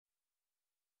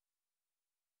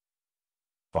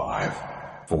5,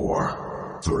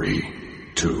 4, 3,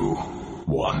 2,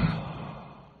 1.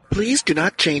 Please do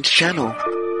not change channel.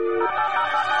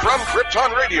 From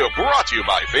Krypton Radio, brought to you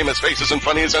by Famous Faces and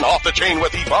Funnies and Off the Chain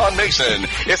with Yvonne Mason,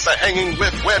 it's the Hanging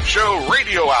with Web Show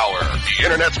Radio Hour, the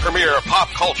Internet's premier pop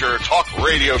culture talk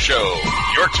radio show.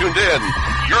 You're tuned in,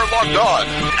 you're logged on,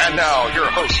 and now your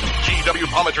hosts, G.W.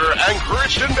 Palmiter and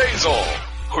Christian Basil.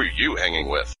 Who are you hanging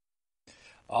with?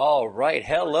 All right.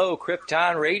 Hello,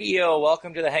 Krypton Radio.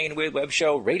 Welcome to the Hanging with Web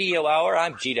Show Radio Hour.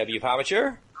 I'm G.W.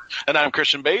 Palmiter. And I'm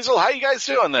Christian Basil. How you guys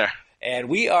doing there? And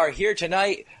we are here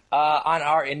tonight on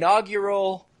our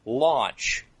inaugural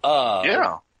launch of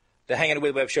the Hanging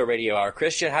with Web Show Radio Hour.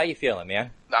 Christian, how you feeling,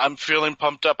 man? I'm feeling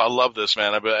pumped up. I love this,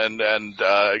 man. And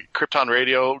Krypton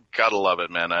Radio, gotta love it,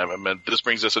 man. I mean, this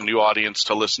brings us a new audience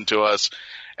to listen to us,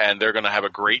 and they're going to have a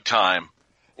great time.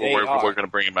 We're going to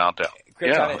bring them out now.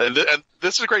 And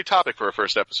this is a great topic for our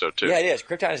first episode, too. Yeah, it is.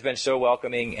 Krypton has been so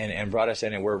welcoming and brought us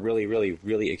in, and we're really, really,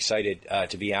 really excited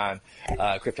to be on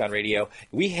Krypton Radio.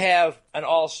 We have an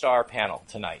all-star panel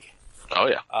tonight. Oh,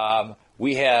 yeah.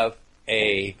 We have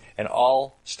an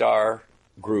all-star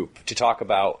group to talk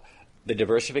about the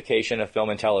diversification of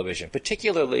film and television,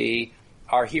 particularly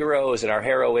our heroes and our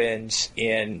heroines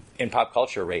in pop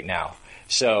culture right now.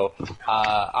 So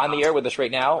on the air with us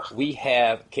right now, we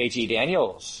have KG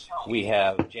Daniels, we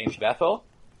have James Bethel,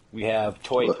 we have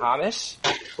Toy Thomas,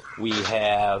 we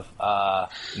have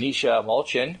Nisha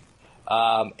Mulchin,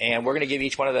 and we're going to give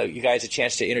each one of you guys a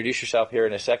chance to introduce yourself here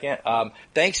in a second.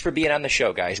 Thanks for being on the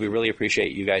show, guys. We really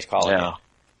appreciate you guys calling in.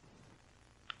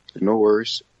 No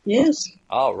worries. Yes.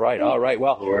 All right.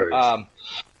 Well,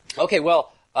 okay,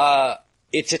 well,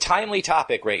 it's a timely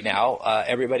topic right now.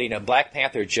 Everybody knows Black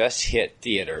Panther just hit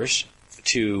theaters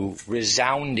to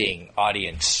resounding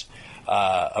audience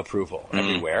approval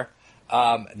everywhere.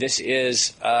 This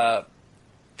is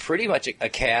pretty much a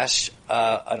cast,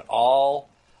 an all,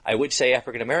 I would say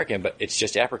African American, but it's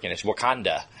just African. It's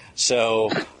Wakanda.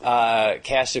 So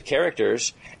cast of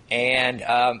characters, and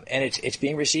it's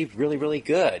being received really, really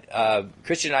good.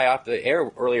 Christian and I off the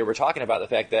air earlier were talking about the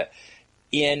fact that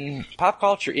in pop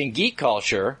culture, in geek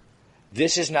culture,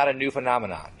 this is not a new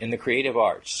phenomenon. In the creative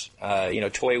arts,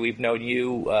 Toy, we've known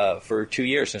you for 2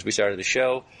 years since we started the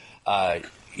show.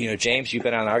 James, you've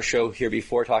been on our show here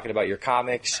before talking about your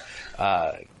comics.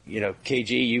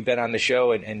 KG, you've been on the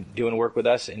show and doing work with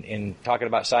us and talking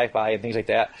about sci-fi and things like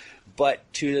that. But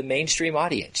to the mainstream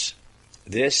audience,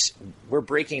 we're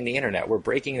breaking the internet. We're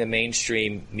breaking the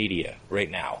mainstream media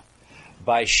right now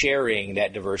by sharing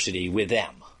that diversity with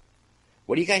them.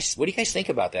 What do you guys think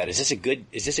about that? Is this a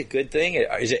good thing?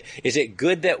 Is it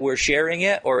good that we're sharing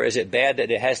it, or is it bad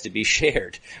that it has to be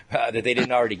shared, that they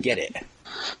didn't already get it?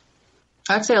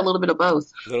 I'd say a little bit of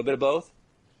both. A little bit of both?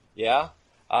 Yeah.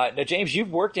 Now, James,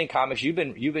 you've worked in comics. You've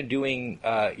been doing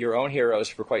your own heroes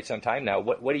for quite some time now.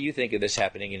 What do you think of this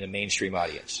happening in the mainstream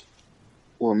audience?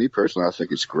 Well, me personally, I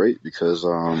think it's great because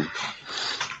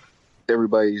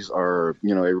everybody's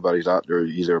out there,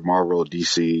 either Marvel or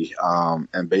DC,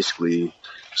 and basically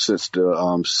since the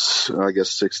I guess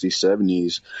 60s,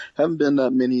 70s, haven't been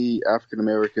that many African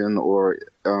American or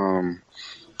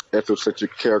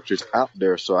ethnocentric characters out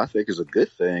there. So I think it's a good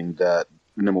thing that,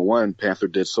 number one, Panther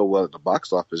did so well at the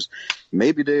box office.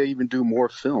 Maybe they even do more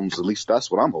films. At least that's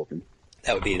what I'm hoping.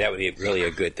 That would be really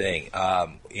a good thing.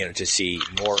 To see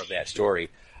more of that story.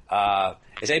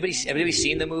 Has anybody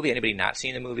seen the movie? Anybody not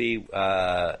seen the movie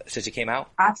since it came out?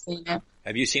 I've seen it.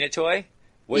 Have you seen it, Toy?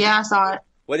 I saw it.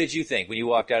 What did you think when you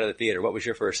walked out of the theater? What was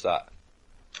your first thought?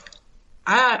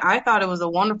 I thought it was a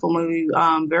wonderful movie,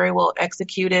 very well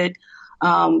executed.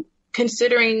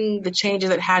 Considering the changes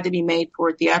that had to be made for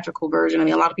a theatrical version, I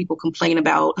mean, a lot of people complain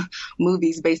about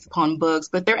movies based upon books,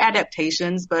 but they're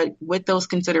adaptations. But with those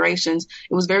considerations,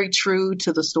 it was very true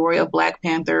to the story of Black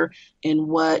Panther and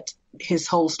what his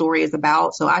whole story is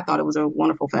about. So I thought it was a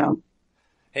wonderful film.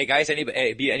 Hey guys, any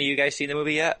of you guys seen the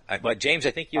movie yet? James,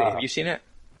 I think have you seen it?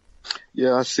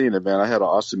 Yeah, I've seen it, man. I had an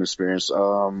awesome experience. I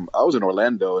was in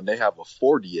Orlando, and they have a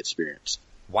 4D experience.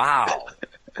 Wow.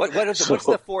 What's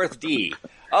the fourth D?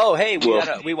 Oh, hey,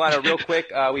 we want to real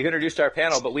quick. We've introduced our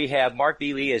panel, but we have Mark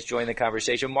B. Lee has joined the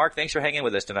conversation. Mark, thanks for hanging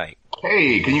with us tonight.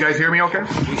 Hey, can you guys hear me okay?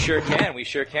 We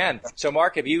sure can. So,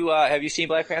 Mark, have you seen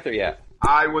Black Panther yet?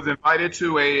 I was invited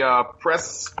to a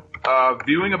press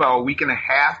viewing about a week and a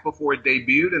half before it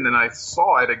debuted, and then I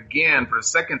saw it again for the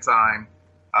second time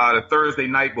the Thursday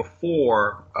night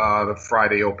before the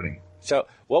Friday opening. So,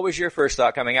 what was your first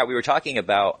thought coming out? We were talking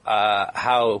about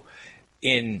how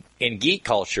in geek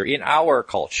culture, in our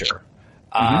culture,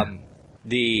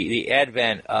 the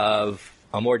advent of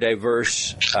a more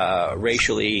diverse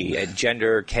racially and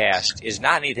gender cast is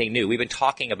not anything new. We've been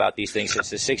talking about these things since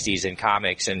the 60s in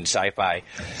comics and sci-fi.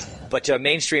 But to a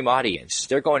mainstream audience,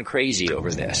 they're going crazy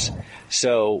over this.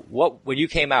 So when you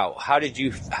came out, how did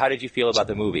you feel about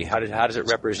the movie? How does it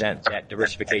represent that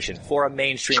diversification for a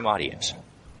mainstream audience?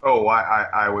 Oh,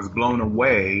 I was blown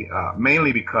away,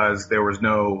 mainly because there was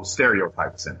no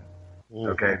stereotypes in it.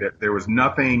 Okay, there was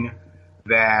nothing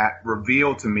that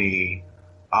revealed to me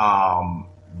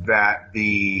that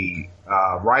the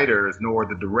writers nor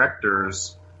the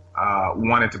directors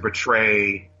wanted to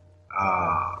portray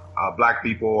black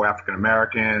people, African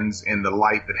Americans, in the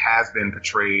light that has been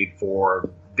portrayed for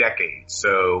decades.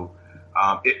 So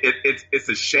it's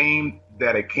a shame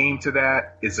that it came to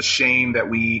that. It's a shame that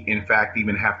we, in fact,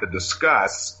 even have to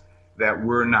discuss that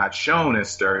we're not shown as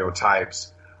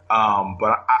stereotypes.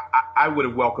 But I would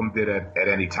have welcomed it at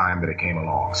any time that it came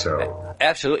along. So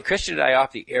absolutely. Christian and I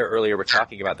off the air earlier were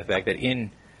talking about the fact that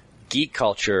in geek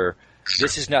culture,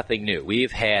 this is nothing new.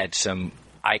 We've had some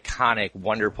iconic,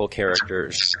 wonderful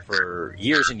characters for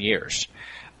years and years.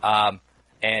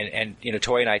 And you know,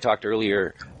 Toy and I talked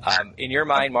earlier. In your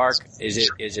mind, Mark, is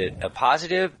it a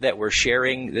positive that we're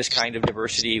sharing this kind of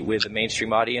diversity with the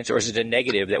mainstream audience, or is it a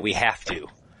negative that we have to,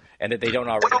 and that they don't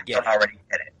already get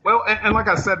it? Well, and like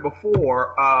I said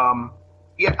before,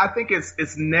 yeah, I think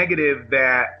it's negative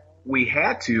that we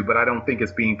had to, but I don't think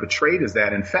it's being portrayed as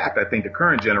that. In fact, I think the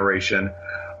current generation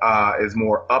is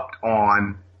more upped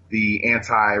on the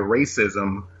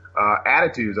anti-racism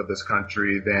attitudes of this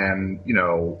country than, you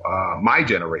know, my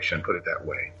generation, put it that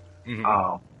way.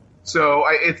 Mm-hmm. So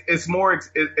it's more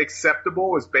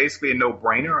acceptable. It's basically a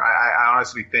no-brainer. I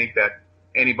honestly think that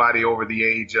anybody over the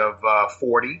age of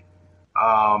 40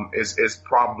 is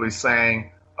probably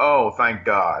saying, oh, thank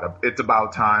God, it's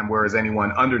about time, whereas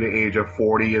anyone under the age of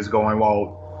 40 is going,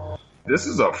 well, this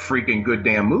is a freaking good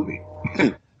damn movie.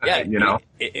 Yeah, you know,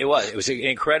 it was. It was an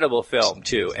incredible film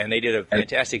too, and they did a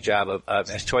fantastic job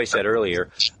of as Toy said earlier,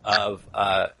 of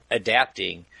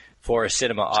adapting for a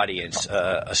cinema audience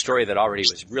a story that already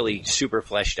was really super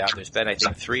fleshed out. There's been, I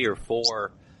think, 3 or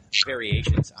 4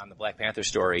 variations on the Black Panther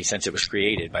story since it was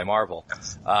created by Marvel.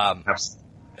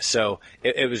 So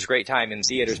it was a great time in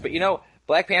theaters. But you know,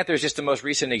 Black Panther is just the most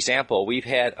recent example. We've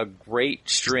had a great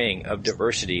string of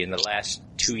diversity in the last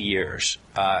 2 years.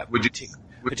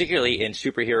 Particularly in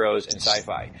superheroes and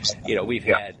sci-fi. You know, we've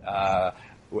had,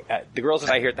 the girls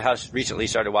and I here at the house recently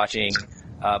started watching,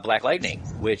 Black Lightning,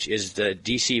 which is the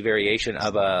DC variation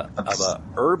of a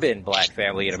urban black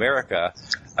family in America,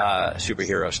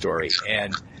 superhero story.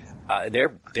 And,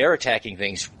 they're attacking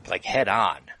things like head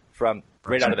on from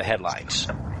right out of the headlines.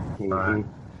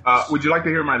 Would you like to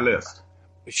hear my list?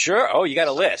 Sure. Oh, you got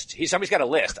a list. Somebody's got a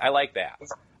list. I like that.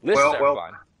 Lists are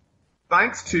fun.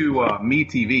 Thanks to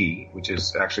MeTV, which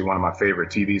is actually one of my favorite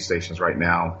TV stations right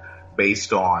now,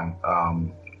 based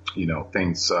on you know,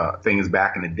 things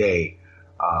back in the day,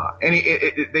 and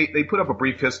they put up a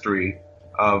brief history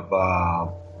of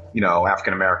you know,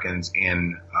 African Americans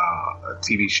in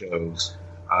TV shows,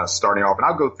 starting off, and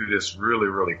I'll go through this really,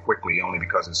 really quickly, only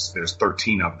because there's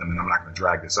 13 of them, and I'm not going to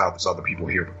drag this out. There's other people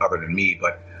here other than me,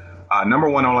 but number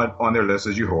one on their list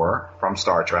is Uhura from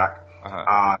Star Trek.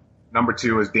 Number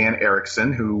 2 is Dan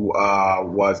Erickson, who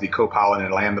was the co-pilot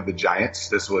in Land of the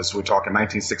Giants. We're talking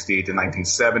 1968 to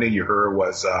 1970. Uhura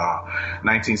was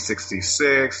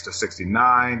 1966 to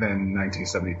 69, then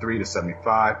 1973 to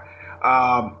 75.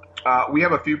 We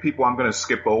have a few people I'm going to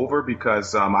skip over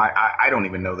because I don't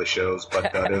even know the shows,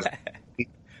 but there's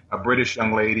a British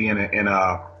young lady in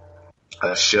a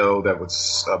show that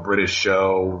was a British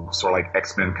show, sort of like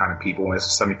X-Men kind of people.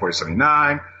 It's 74 to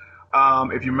 79.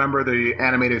 If you remember the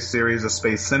animated series of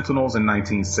Space Sentinels in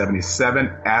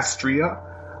 1977, Astria,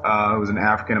 who was an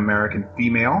African-American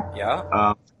female.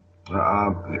 Yeah.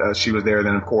 She was there.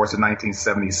 Then, of course, in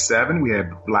 1977, we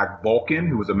had Black Vulcan,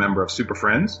 who was a member of Super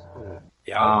Friends.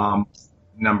 Yeah.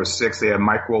 Number 6, they had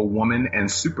Micro Woman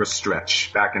and Super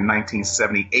Stretch back in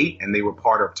 1978, and they were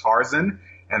part of Tarzan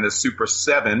and the Super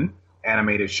 7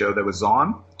 animated show that was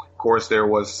on. Of course, there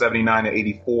was 79 to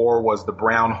 84 was the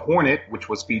Brown Hornet, which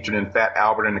was featured in Fat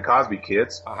Albert and the Cosby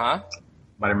Kids. Uh-huh.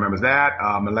 Everybody remembers that.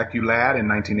 Moleculad in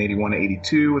 1981 to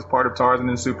 82 was part of Tarzan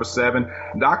and Super 7.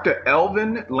 Dr.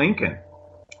 Elvin Lincoln,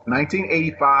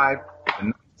 1985 to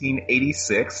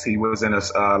 1986. He was in a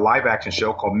live-action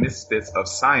show called Misfits of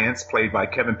Science, played by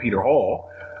Kevin Peter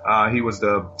Hall. He was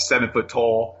the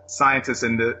 7-foot-tall scientist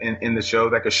in the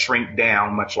show that could shrink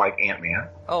down, much like Ant-Man.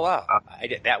 Oh, wow.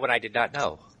 That one I did not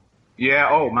know. Yeah.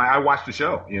 Oh, I watched the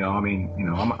show. I'm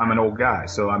an old guy,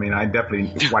 so I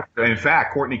definitely watched. In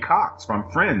fact, Courtney Cox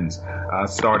from Friends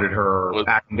started her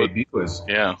acting debut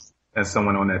as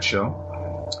someone on that show.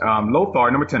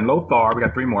 Lothar, number 10, Lothar. We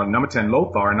got three more. Number 10,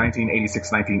 Lothar,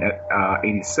 1986,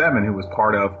 1987, who was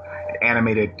part of an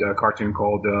animated cartoon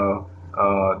called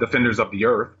Defenders of the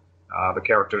Earth. The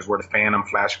characters were the Phantom,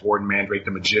 Flash Gordon, Mandrake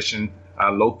the Magician.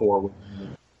 Lothar was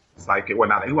psychic. Well,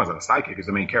 he wasn't a psychic. He's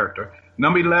the main character.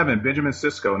 Number 11, Benjamin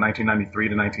Sisko, 1993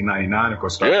 to 1999. Of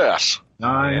course, yes.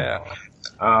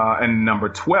 And number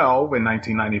 12, in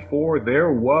 1994, there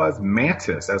was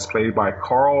Mantis, as played by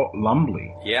Carl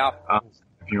Lumbly. Yeah.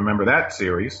 If you remember that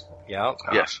series. Yeah.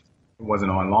 Yes. It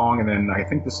wasn't on long. And then I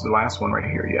think this is the last one right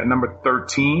here. Yeah. Number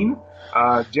 13,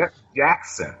 Jet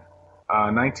Jackson.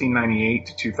 1998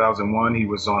 to 2001, he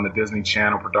was on the Disney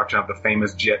Channel production of the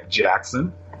famous Jet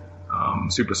Jackson.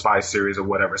 Super Spy series or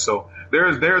whatever. So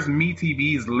there's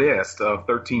MeTV's list of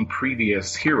 13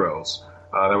 previous heroes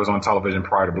that was on television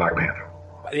prior to Black Panther.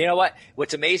 You know what?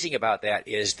 What's amazing about that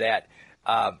is that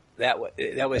that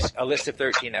was a list of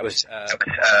 13. That was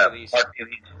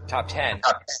top 10,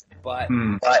 but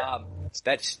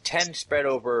that's 10 spread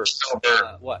over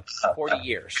 40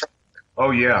 years.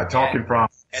 Oh yeah, talking from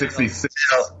 66.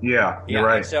 Yeah, you're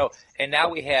right. And now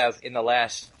we have in the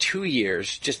last 2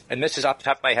 years, and this is off the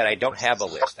top of my head, I don't have a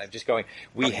list. I'm just going.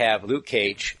 We have Luke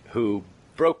Cage, who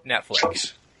broke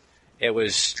Netflix. It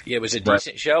was a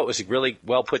decent show. It was a really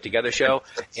well put together show,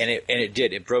 and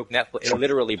it broke Netflix. It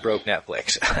literally broke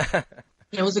Netflix.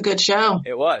 It was a good show.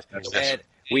 It was. And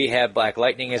we have Black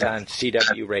Lightning is on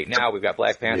CW right now. We've got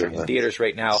Black Panther in theaters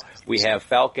right now. We have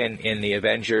Falcon in the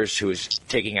Avengers, who is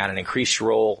taking on an increased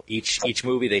role each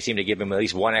movie. They seem to give him at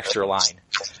least one extra line.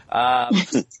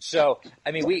 So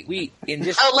I mean, we in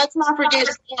this. Oh, let's not forget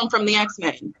Storm from the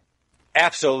X-Men.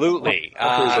 Absolutely.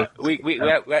 We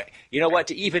you know what?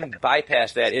 To even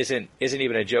bypass that isn't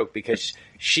even a joke, because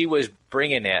she was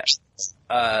bringing it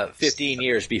 15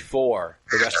 years before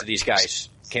the rest of these guys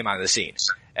came onto the scene.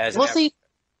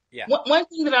 Yeah. One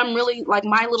thing that I'm really, like,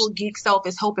 my little geek self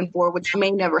is hoping for, which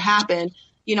may never happen,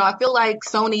 I feel like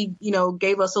Sony,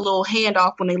 gave us a little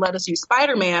handoff when they let us use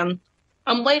Spider-Man.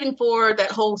 I'm waiting for that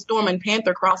whole Storm and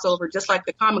Panther crossover, just like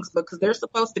the comics book, because they're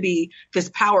supposed to be this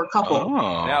power couple. Oh.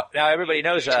 Now everybody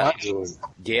knows that.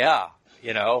 Yeah,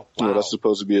 Wow. Yeah, that's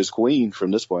supposed to be his queen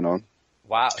from this point on.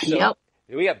 Wow. So,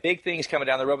 we got big things coming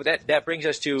down the road, but that brings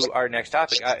us to our next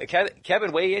topic.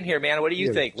 Kevin, weigh in here, man. What do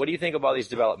you think? What do you think of all these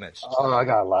developments? Oh, I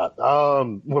got a lot.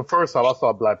 Well, first off, I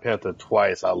saw Black Panther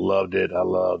twice. I loved it. I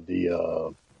loved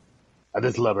I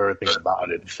just love everything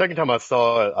about it. The second time I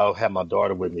saw it, I had my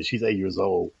daughter with me. She's 8 years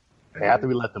old. And after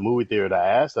we left the movie theater,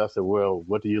 I asked her, I said, well,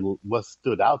 what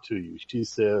stood out to you? She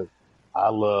said,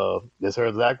 this are her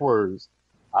exact words,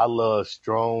 I love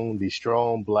the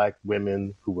strong black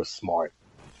women who were smart.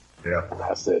 Yeah.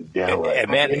 I said, damn right.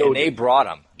 And man, and they brought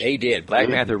them. They did. Black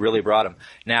Panther really brought them.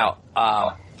 Now,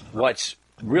 what's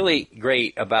really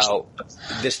great about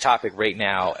this topic right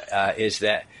now is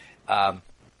that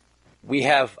we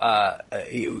have,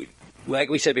 like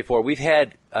we said before, we've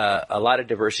had a lot of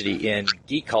diversity in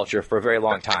geek culture for a very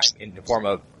long time in the form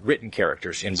of written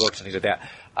characters in books and things like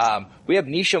that. We have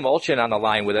Nisha Mulchin on the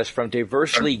line with us from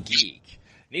Diversely Geek.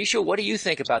 Nisha, what do you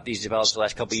think about these developments the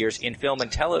last couple of years in film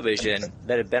and television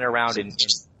that have been around in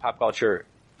pop culture,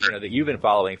 that you've been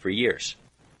following for years?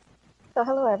 So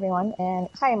hello, everyone, and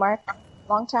hi, Mark.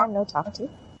 Long time no talk to.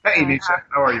 Hey, Nisha.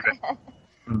 How are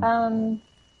you?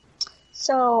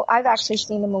 So I've actually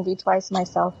seen the movie twice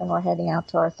myself, and we're heading out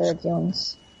to our third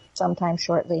viewings sometime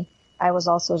shortly. I was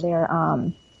also there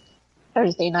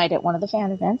Thursday night at one of the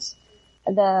fan events.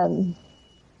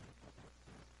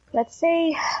 Let's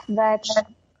say that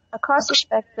across the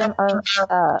spectrum of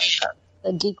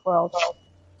the geek world,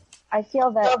 I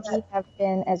feel that we have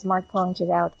been, as Mark pointed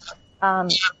out,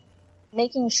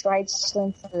 making strides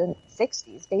since the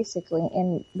 60s, basically,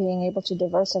 in being able to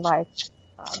diversify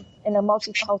in a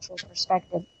multicultural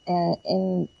perspective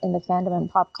in the fandom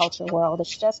and pop culture world.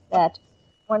 It's just that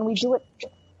when we do it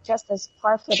just as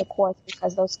par for the course,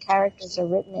 because those characters are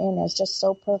written in as just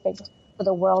so perfect for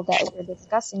the world that we're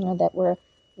discussing or that we're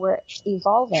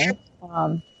evolving,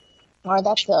 or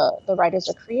that the writers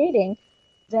are creating,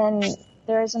 then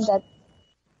there isn't that,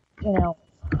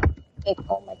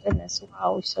 oh my goodness,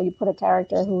 wow, so you put a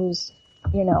character who's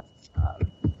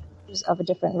of a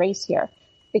different race here,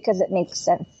 because it makes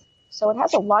sense. So it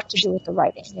has a lot to do with the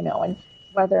writing, and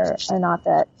whether or not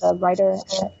that the writer and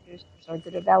the producers or the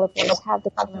developers have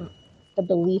the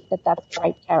belief that that's the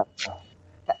right character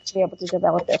to be able to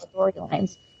develop their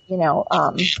storylines,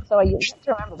 So you have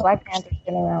to remember Black Panther's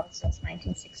been around since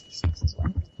 1966 is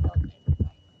when it was developed.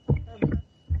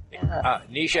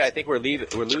 Nisha, I think we're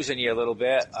losing you a little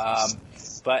bit.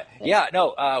 But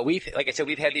like I said,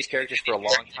 we've had these characters for a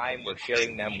long time. We're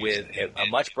sharing them with a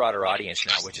much broader audience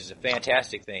now, which is a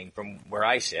fantastic thing from where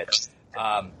I sit.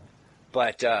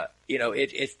 It's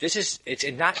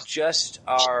not just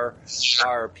our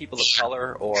people of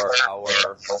color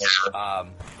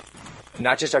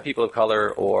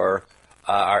or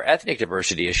our ethnic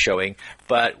diversity is showing,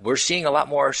 but we're seeing a lot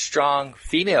more strong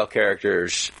female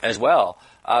characters as well.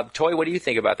 Toy, what do you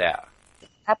think about that?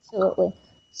 Absolutely.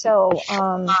 So,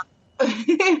 but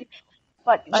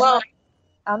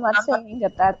I'm not saying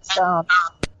that that's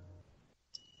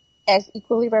as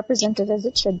equally represented as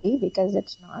it should be, because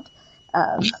it's not.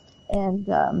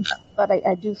 But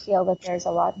I do feel that there's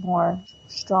a lot more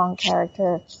strong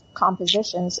character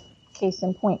compositions. Case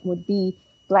in point would be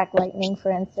Black Lightning,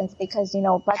 for instance, because,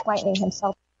 Black Lightning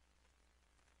himself is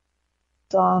a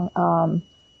strong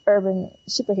urban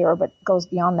superhero, but goes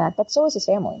beyond that. But so is his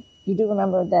family. You do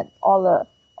remember that all of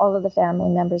the family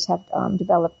members have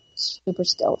developed super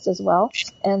skills as well,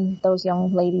 and those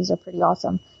young ladies are pretty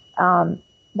awesome.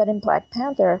 But in Black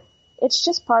Panther, it's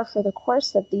just par for the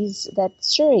course that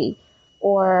Shuri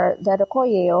or that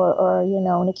Okoye or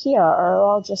Nakia are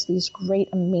all just these great,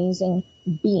 amazing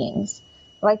beings.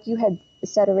 Like you had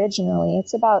said originally,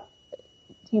 it's about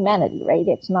humanity, right?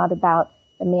 It's not about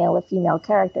the male or female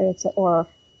character, or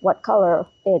what color.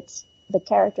 It's the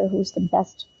character who's the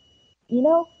best,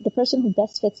 the person who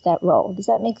best fits that role. Does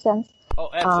that make sense? Oh,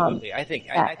 absolutely. I think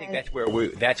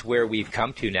that's where we've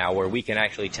come to now, where we can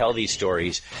actually tell these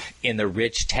stories in the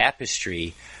rich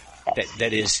tapestry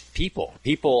that is people.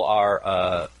 People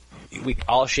are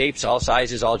all shapes, all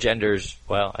sizes, all genders.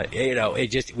 Well,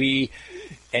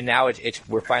 and now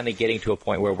we're finally getting to a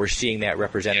point where we're seeing that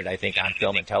represented, I think, on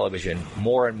film and television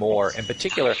more and more. In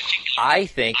particular, I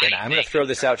think, and I'm going to throw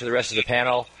this out to the rest of the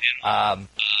panel, and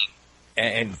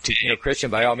to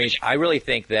Christian, by all means, I really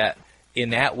think that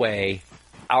in that way,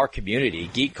 our community,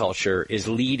 geek culture, is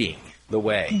leading the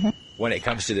way when it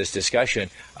comes to this discussion.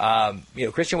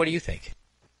 Christian, what do you think?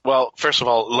 Well, first of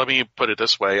all, let me put it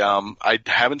this way. I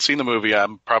haven't seen the movie.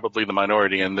 I'm probably the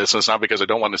minority in this. It's not because I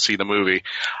don't want to see the movie.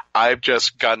 I've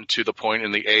just gotten to the point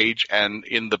in the age and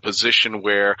in the position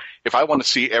where if I want to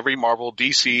see every Marvel,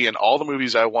 DC, and all the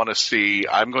movies I want to see,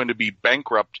 I'm going to be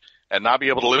bankrupt and not be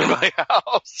able to live in my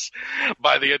house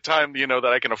by the time, that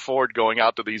I can afford going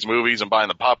out to these movies and buying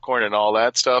the popcorn and all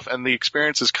that stuff. And the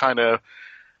experience is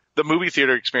the movie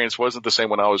theater experience wasn't the same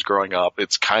when I was growing up.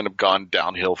 It's kind of gone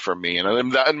downhill for me.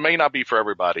 And that may not be for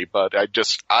everybody, but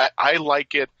I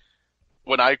like it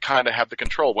when I kind of have the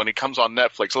control. When it comes on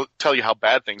Netflix, I'll tell you how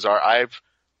bad things are. I've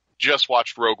just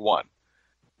watched Rogue One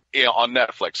on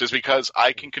Netflix. It's because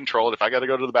I can control it. If I got to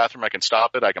go to the bathroom, I can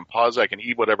stop it. I can pause it. I can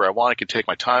eat whatever I want. I can take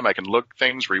my time. I can look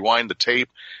things, rewind the tape,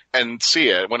 and see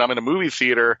it. When I'm in a movie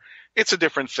theater, it's a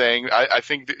different thing. I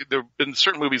think there have been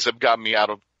certain movies that have gotten me out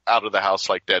of the house,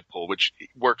 like Deadpool, which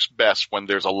works best when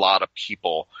there's a lot of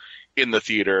people in the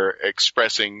theater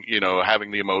expressing,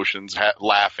 having the emotions,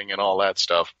 laughing and all that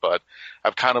stuff. But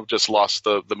I've kind of just lost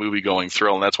the movie going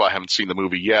thrill, and that's why I haven't seen the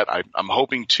movie yet. I'm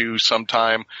hoping to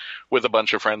sometime with a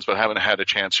bunch of friends, but haven't had a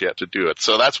chance yet to do it.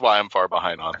 So that's why I'm far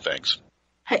behind on things.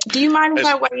 Hey, do you mind if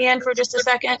I weigh in for just a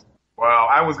second? Well,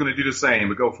 I was going to do the same,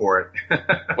 but go for it.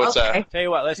 What's that? Tell you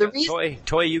what,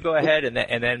 Toy, you go ahead,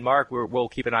 and then Mark, we'll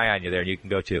keep an eye on you there, and you can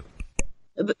go too.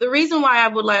 The reason why I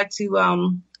would like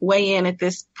to weigh in at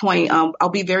this point, I'll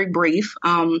be very brief.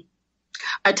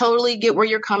 I totally get where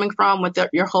you're coming from with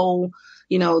your whole,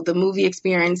 the movie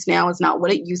experience now is not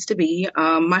what it used to be.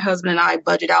 My husband and I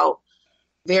budget out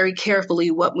very carefully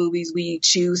what movies we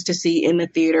choose to see in the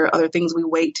theater, other things we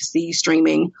wait to see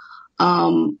streaming.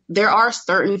 There are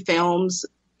certain films,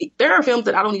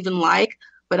 that I don't even like,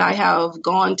 but I have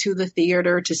gone to the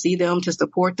theater to see them, to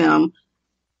support them.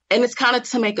 And it's kind of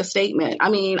to make a statement. I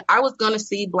mean, I was going to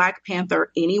see Black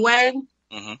Panther anyway,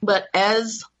 but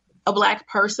as a Black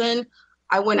person,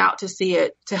 I went out to see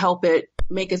it to help it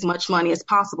make as much money as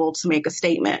possible to make a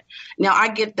statement. Now, I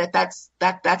get that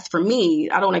that's for me.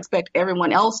 I don't expect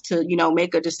everyone else to,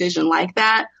 make a decision like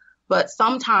that. But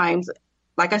sometimes,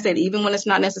 like I said, even when it's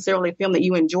not necessarily a film that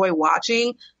you enjoy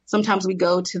watching, sometimes we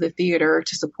go to the theater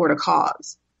to support a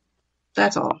cause.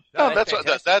 That's all. No,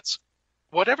 that's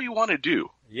whatever you want to do.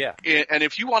 Yeah. And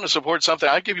if you want to support something,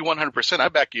 I give you 100%. I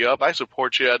back you up. I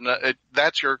support you, and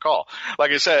that's your call.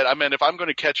 Like I said, I mean, if I'm going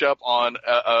to catch up on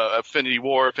Infinity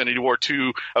War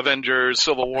 2, Avengers,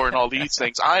 Civil War, and all these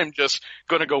things, I'm just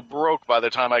going to go broke by the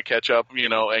time I catch up,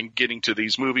 and getting to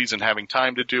these movies and having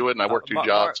time to do it, and I work 2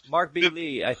 jobs. Mark B.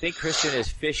 Lee, I think Christian is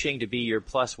fishing to be your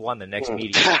 +1 the next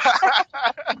meeting.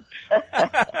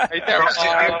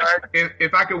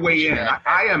 If I could weigh in,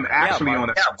 I am actually on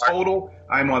a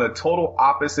total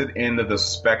opposite end of the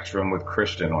spectrum with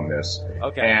Christian on this.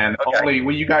 Okay. And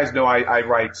well, you guys know I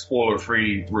write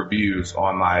spoiler-free reviews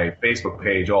on my Facebook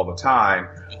page all the time.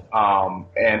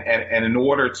 And in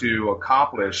order to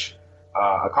accomplish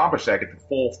that, get the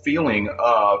full feeling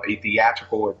of a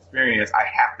theatrical experience, I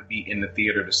have to be in the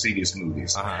theater to see these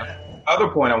movies. Other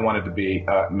point I wanted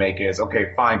to make is,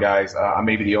 okay, fine, guys, I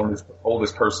may be the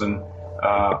oldest person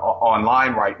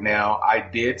online right now. I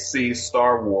did see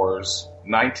Star Wars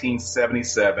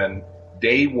 1977,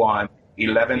 day one,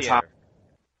 11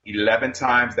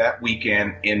 times that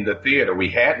weekend in the theater. We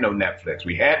had no Netflix.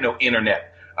 We had no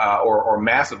internet or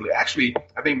massively. Actually,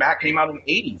 I think Matt came out in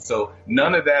the 80s, so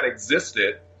none of that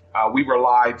existed. We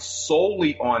relied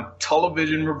solely on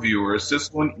television reviewers,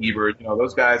 Siskel and Ebert,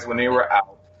 those guys when they were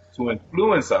out, to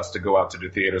influence us to go out to the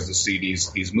theaters to see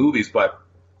these movies. But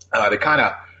to kind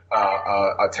of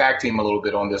tag team a little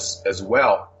bit on this as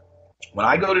well, when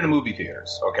I go to the movie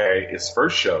theaters, okay, it's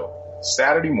first show,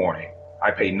 Saturday morning,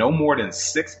 I pay no more than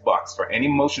 $6 for any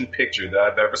motion picture that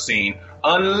I've ever seen,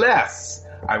 unless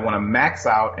I want to max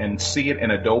out and see it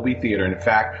in a Dolby Theater. In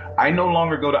fact, I no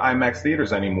longer go to IMAX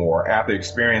theaters anymore after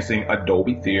experiencing a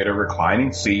Dolby Theater,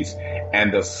 reclining seats,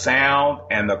 and the sound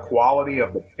and the quality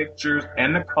of the pictures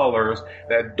and the colors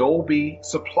that Dolby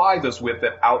supplies us with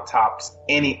that outtops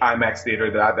any IMAX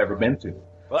theater that I've ever been to.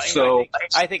 Well, so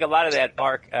I think a lot of that,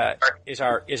 Mark, is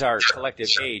our collective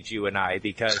age, you and I,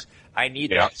 because I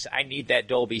need that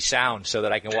Dolby sound so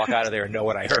that I can walk out of there and know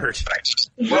what I heard.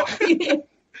 Well,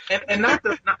 and not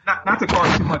to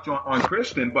carve too much on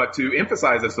Christian, but to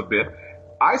emphasize this a bit,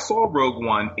 I saw Rogue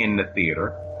One in the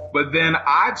theater, but then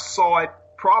I saw it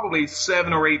probably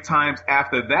 7 or 8 times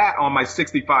after that on my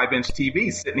 65-inch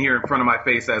TV sitting here in front of my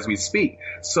face as we speak.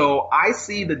 So I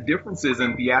see the differences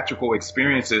in theatrical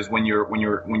experiences when you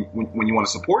want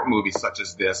to support movies such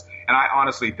as this. And I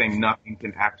honestly think nothing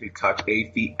can actually touch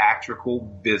a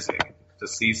theatrical visit to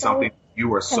see something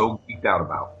you are so geeked out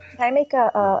about. Can I make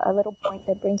a little point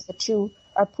that brings the two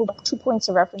points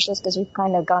of references, because we've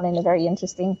kind of gone in a very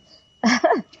interesting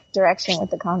direction with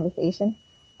the conversation.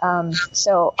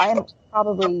 So I'm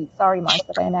probably, sorry, Mark,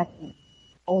 but I'm actually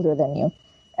older than you.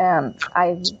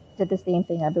 I did the same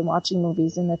thing. I've been watching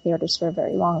movies in the theaters for a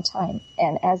very long time.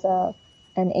 And as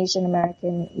an Asian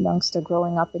American youngster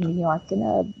growing up in New York in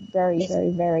a very,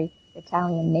 very, very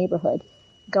Italian neighborhood,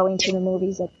 going to the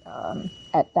movies at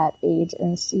that age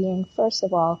and seeing, first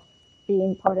of all,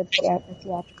 being part of the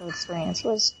theatrical experience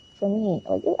was, for me,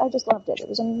 I just loved it. It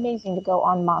was amazing to go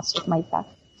en masse with my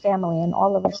family, and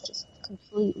all of us just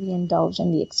completely indulge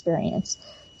in the experience.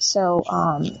 So,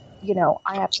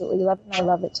 I absolutely love it, and I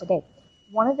love it today.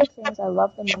 One of the things I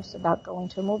love the most about going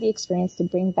to a movie experience, to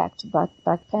bring back to Black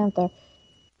Panther,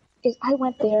 is I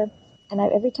went there, and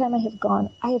every time I have gone,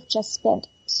 I have just spent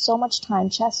so much time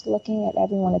just looking at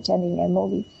everyone attending their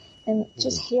movie and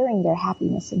just hearing their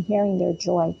happiness and hearing their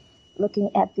joy,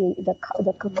 looking at the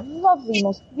lovely,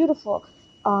 most beautiful,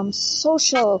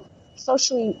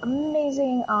 socially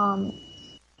amazing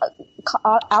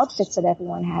outfits that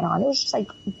everyone had on. It was just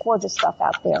gorgeous stuff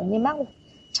out there, and the amount of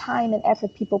time and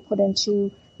effort people put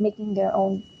into making their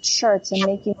own shirts and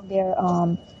making their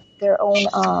own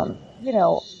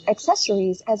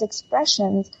accessories as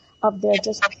expressions of their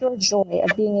just pure joy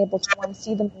of being able to, one,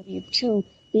 see the movie, two,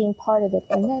 being part of it,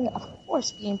 and then, of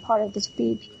course, being part of this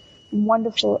big,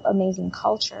 wonderful, amazing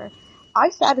culture. I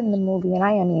sat in the movie, and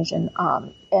I am Asian,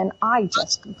 and I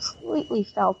just completely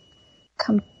felt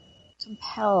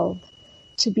compelled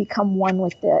to become one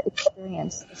with the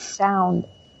experience, the sound,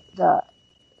 the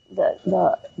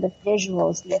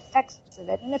visuals, the effects of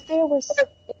it. And if there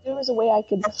was a way I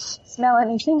could smell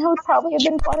anything, I would probably have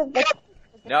been part of it.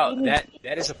 No,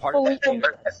 that is a part of that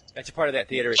theater. That's a part of that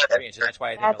theater experience, and that's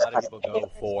why I think a lot of people go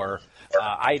for.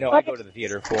 I go to the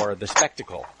theater for the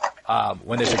spectacle.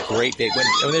 When there's a great big,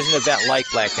 when there's an event like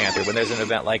Black Panther, when there's an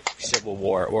event like Civil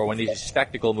War, or when these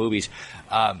spectacle movies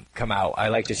come out, I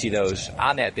like to see those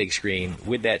on that big screen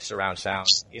with that surround sound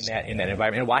in that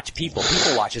environment, and watch people.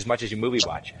 People watch as much as you movie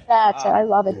watch. That's it. I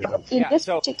love it. In this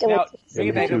particular now, bring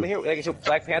it back over here. Like I said,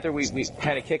 Black Panther, we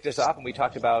kind of kicked us off, and we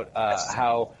talked about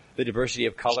how the diversity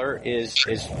of color is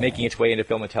making its way into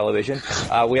film and television.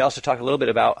 We also talked a little bit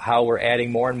about how we're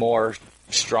adding more and more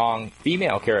strong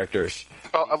female characters.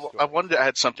 Well, I wanted to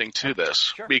add something to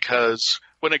this because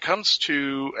when it comes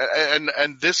to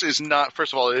and this is not,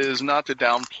 first of all, it is not to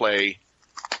downplay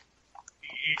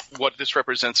what this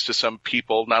represents to some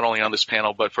people, not only on this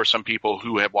panel, but for some people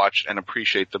who have watched and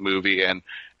appreciate the movie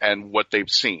and what they've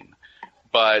seen.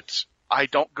 But I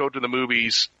don't go to the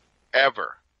movies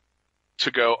ever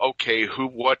to go, okay,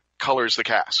 what color's the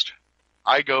cast?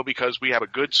 I go because we have a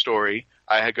good story.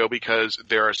 I go because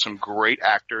there are some great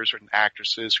actors and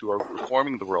actresses who are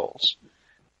performing the roles.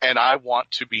 And I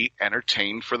want to be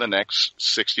entertained for the next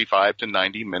 65 to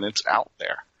 90 minutes out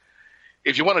there.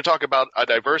 If you want to talk about a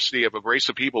diversity of a race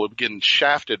of people who've been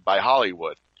shafted by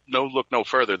Hollywood, look no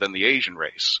further than the Asian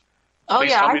race. Oh,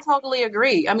 yeah, I totally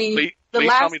agree. I mean,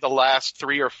 please tell me the last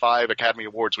 3 or 5 Academy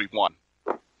Awards we've won.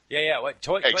 Yeah.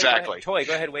 Exactly. Toy,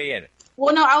 go ahead, weigh in.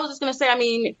 Well, no, I was just going to say, I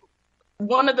mean,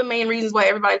 one of the main reasons why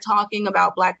everybody's talking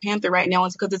about Black Panther right now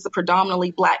is because it's a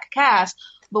predominantly black cast.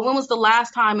 But when was the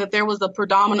last time that there was a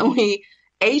predominantly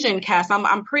Asian cast?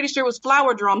 I'm pretty sure it was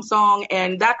Flower Drum Song,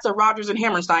 and that's a Rodgers and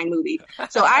Hammerstein movie.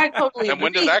 So I totally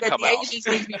agree that the Asians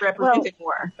need to be represented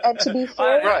more. And to be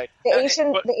fair,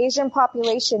 the Asian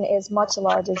population is much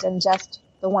larger than just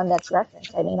the one that's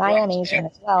referenced. I mean, I am Asian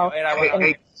as well. And I want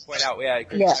to point out,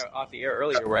 off the air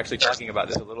earlier, we're actually talking about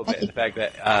this a little bit, the fact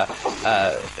that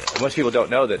most people don't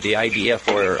know that the idea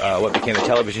for what became a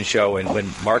television show, and when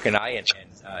Mark and I and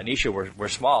Anisha were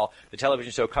small, the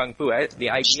television show Kung Fu, the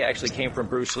idea actually came from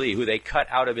Bruce Lee, who they cut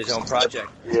out of his own project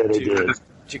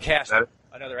to cast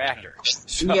another actor.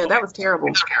 So, that was terrible.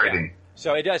 Yeah.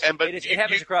 So it does. It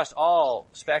happens across all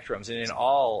spectrums and in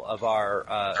all of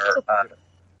our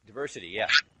diversity. Yeah.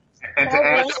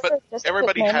 But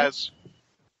everybody has.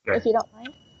 If you don't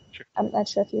mind, sure. I'm not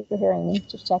sure if you were hearing me.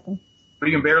 Just checking. We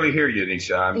can barely hear you,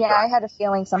 Nisha. I had a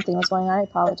feeling something was going on. I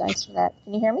apologize for that.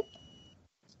 Can you hear me?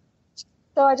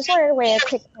 So I just wanted to weigh a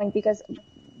quick point because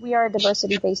we are a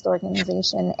diversity-based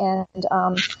organization, and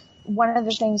one of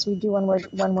the things we do when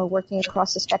we're working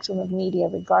across the spectrum of media,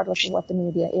 regardless of what the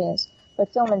media is,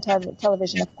 but film and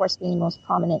television, of course, being most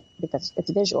prominent because it's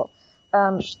visual,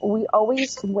 we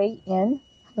always weigh in,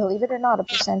 believe it or not, a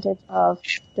percentage of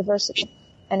diversity.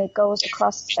 And it goes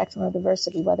across the spectrum of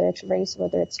diversity, whether it's race,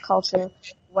 whether it's culture,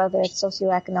 whether it's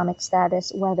socioeconomic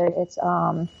status, whether it's,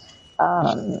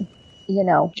 whether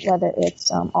it's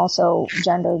also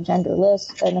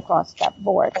genderless, and across that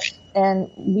board. And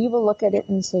we will look at it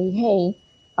and say, hey,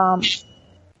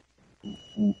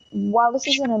 while this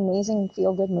is an amazing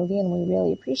feel-good movie and we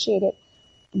really appreciate it,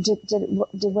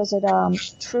 was it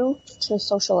true to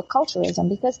social acculturism?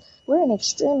 Because we're an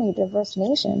extremely diverse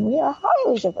nation. We are a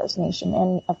highly diverse nation,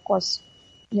 and of course,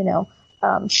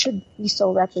 should be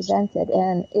so represented.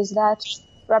 And is that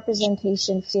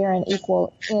representation fair and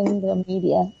equal in the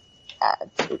media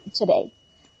today?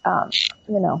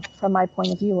 From my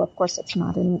point of view, of course, it's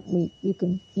not, and you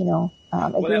can,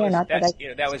 agree or not.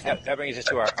 That brings us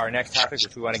to our next topic,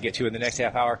 which we want to get to in the next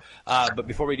half hour. But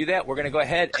before we do that, we're going to go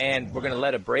ahead and we're going to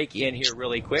let a break in here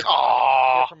really quick.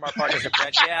 From our partners and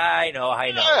friends. Yeah, I know.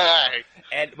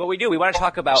 But we want to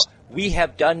talk about, we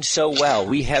have done so well.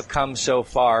 We have come so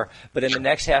far. But in the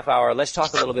next half hour, let's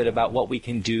talk a little bit about what we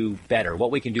can do better,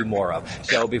 what we can do more of.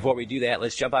 So before we do that,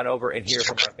 let's jump on over and hear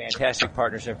from our fantastic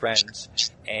partners and friends.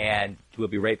 And we'll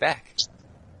be right back.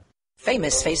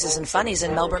 Famous Faces and Funnies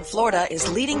in Melbourne, Florida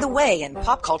is leading the way in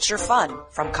pop culture fun.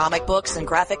 From comic books and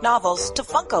graphic novels to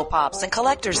Funko Pops and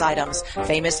collector's items,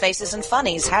 Famous Faces and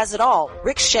Funnies has it all.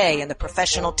 Rick Shea and the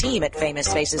professional team at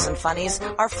Famous Faces and Funnies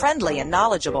are friendly and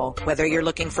knowledgeable. Whether you're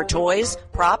looking for toys,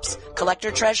 props, collector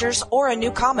treasures, or a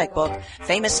new comic book,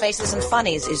 Famous Faces and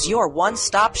Funnies is your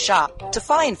one-stop shop. To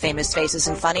find Famous Faces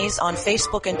and Funnies on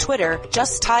Facebook and Twitter,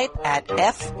 just type at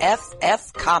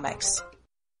FFF Comics.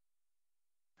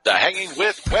 The Hanging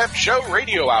with Web Show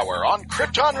Radio Hour on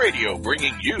Krypton Radio,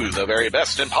 bringing you the very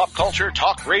best in pop culture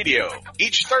talk radio.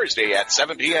 Each Thursday at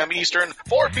 7 p.m. Eastern,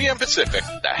 4 p.m. Pacific,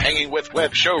 the Hanging with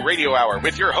Web Show Radio Hour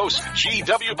with your hosts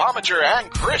G.W. Pomacher and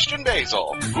Christian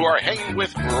Basil, who are hanging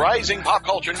with rising pop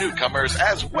culture newcomers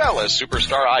as well as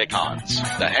superstar icons.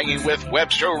 The Hanging with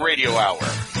Web Show Radio Hour.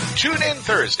 Tune in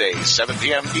Thursdays, 7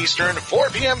 p.m. Eastern, 4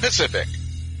 p.m. Pacific.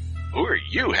 Who are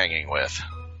you hanging with?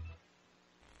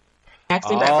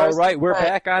 All right, we're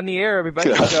back on the air,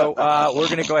 everybody. So we're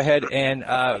going to go ahead and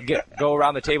go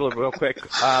around the table real quick.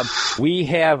 We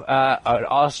have an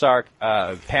all-star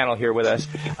panel here with us.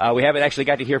 We haven't actually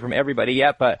got to hear from everybody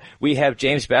yet, but we have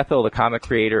James Bethel, the comic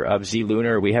creator of Z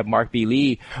Lunar. We have Mark B.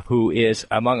 Lee, who is,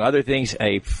 among other things,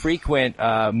 a frequent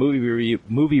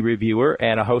movie reviewer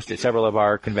and a host at several of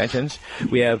our conventions.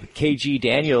 We have KG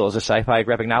Daniels, a sci-fi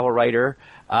graphic novel writer.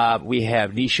 We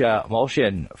have Nisha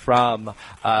Mulshin from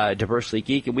Diversely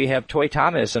Geek, and we have Toy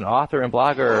Thomas, an author and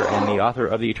blogger and the author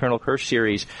of the Eternal Curse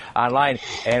series online.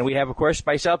 And we have, of course,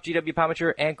 myself, GW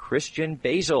Pomacher, and Christian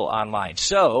Basil online.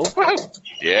 So,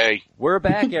 yay, we're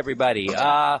back, everybody.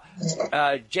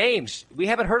 James, we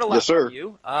haven't heard a lot from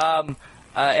you.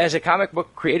 As a comic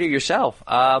book creator yourself,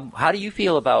 how do you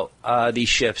feel about these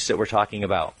shifts that we're talking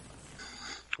about?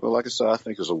 Well, like I said, I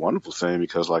think it's a wonderful thing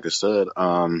because, like I said,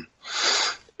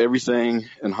 everything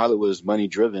in Hollywood is money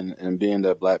driven, and being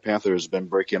that Black Panther has been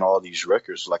breaking all these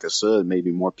records, like I said, maybe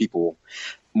more people,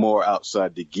 more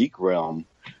outside the geek realm,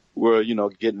 will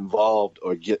get involved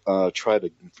or try to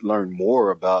learn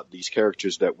more about these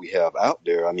characters that we have out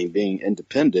there. I mean, being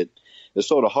independent is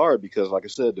sort of hard because, like I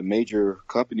said, the major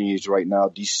companies right now,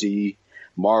 DC,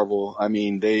 Marvel, I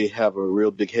mean, they have a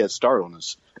real big head start on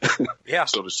us. Yeah,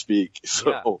 so to speak.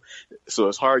 So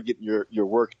it's hard getting your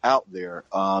work out there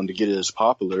to get it as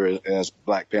popular as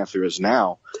Black Panther is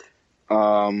now.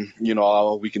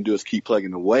 All we can do is keep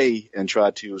plugging away and try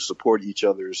to support each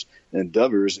other's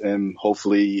endeavors, and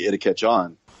hopefully it'll catch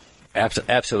on.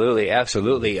 Absolutely.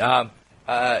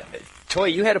 Toy,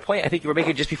 you had a point I think you were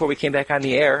making just before we came back on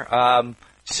the air.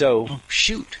 So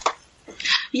shoot.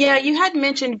 Yeah, you had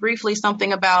mentioned briefly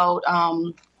something about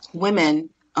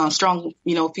women. Strong,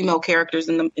 female characters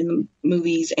in the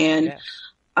movies, and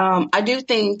I do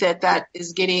think that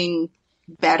is getting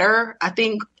better. I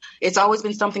think it's always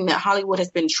been something that Hollywood has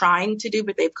been trying to do,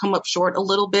 but they've come up short a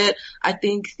little bit. I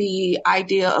think the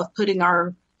idea of putting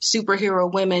our superhero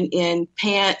women in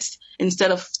pants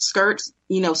instead of skirts,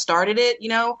 started it.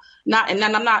 And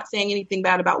I'm not saying anything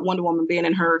bad about Wonder Woman being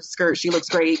in her skirt; she looks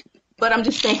great. But I'm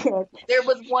just saying there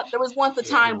was once a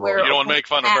time where you don't want to make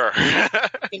fun of her,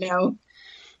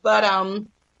 But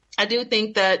I do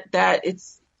think that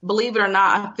it's, believe it or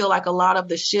not, I feel like a lot of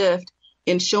the shift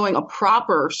in showing a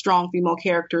proper strong female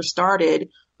character started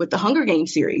with the Hunger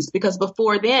Games series, because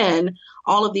before then,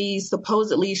 all of these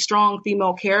supposedly strong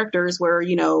female characters were,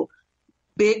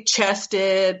 big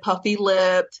chested, puffy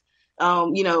lipped,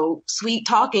 sweet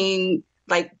talking,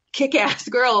 like kick-ass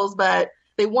girls, but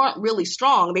they weren't really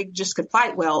strong. They just could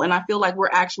fight well. And I feel like we're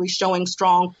actually showing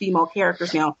strong female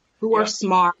characters now who are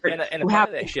smart, and who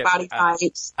have body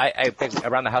types. I think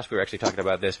around the house we were actually talking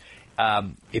about this.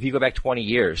 If you go back 20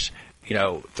 years,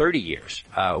 30 years,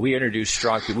 we introduced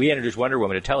Wonder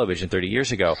Woman to television 30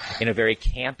 years ago in a very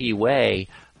campy way,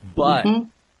 but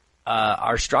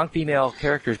our strong female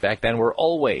characters back then were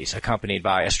always accompanied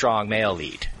by a strong male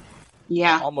lead.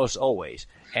 Yeah. Almost always.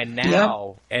 And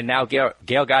now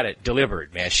Gail got it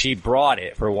delivered, man. She brought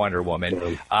it for Wonder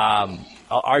Woman.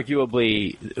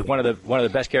 Arguably one of the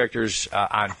best characters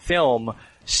on film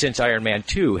since Iron Man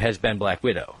 2 has been Black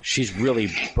Widow. She's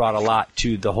really brought a lot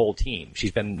to the whole team.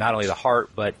 She's been not only the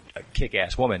heart, but a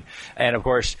kick-ass woman. And of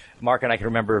course, Mark and I can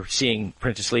remember seeing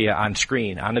Princess Leia on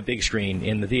screen, on the big screen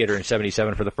in the theater in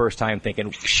 '77 for the first time,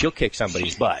 thinking she'll kick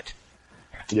somebody's butt.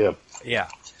 Yeah. Yeah.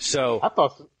 So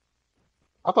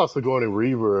I thought Sigourney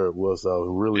Weaver was a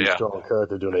really strong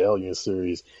character during the Alien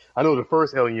series. I know the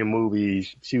first Alien movie,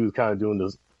 she was kind of doing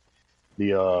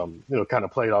kind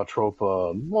of played out trope,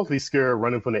 mostly scared,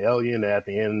 running from the alien, and at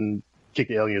the end, kick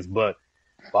the alien's butt.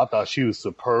 But I thought she was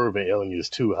superb in Aliens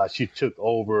 2, how she took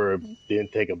over,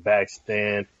 didn't take a back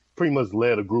stand, pretty much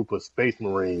led a group of space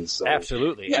marines. So,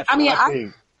 absolutely. Yeah, I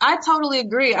mean, I totally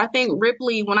agree. I think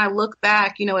Ripley, when I look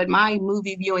back, at my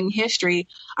movie viewing history,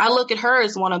 I look at her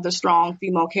as one of the strong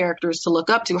female characters to look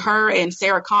up to, her and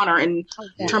Sarah Connor in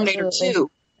Terminator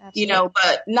 2.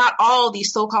 But not all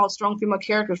these so-called strong female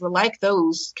characters were like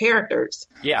those characters.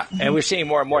 Yeah, and we're seeing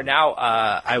more and more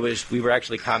now. We were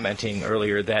actually commenting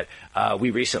earlier that we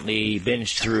recently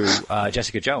binged through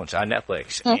Jessica Jones on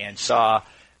Netflix and saw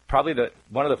probably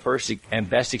one of the first and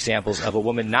best examples of a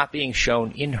woman not being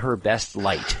shown in her best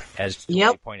light, as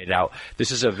you pointed out.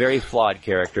 This is a very flawed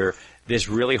character. This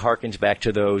really harkens back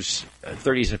to those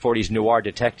 30s and 40s noir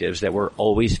detectives that were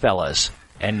always fellas,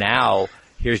 and now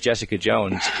here's Jessica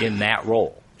Jones in that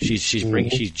role. She's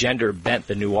gender bent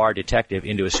the noir detective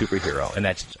into a superhero, and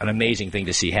that's an amazing thing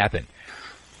to see happen.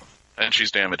 And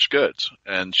she's damaged goods,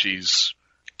 and she's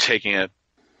taking it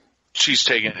she's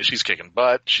kicking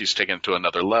butt. She's taken it to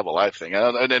another level, I think.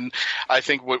 And then I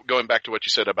think going back to what you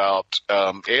said about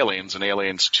Aliens and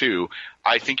Aliens 2,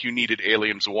 I think you needed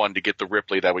Aliens 1 to get the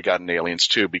Ripley that we got in Aliens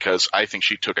 2, because I think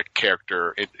she took a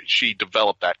character, she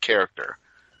developed that character.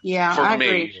 Yeah, For I me,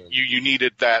 agree. you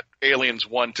needed that Aliens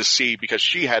 1 to see, because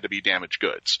she had to be damaged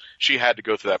goods. She had to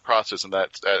go through that process and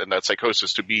that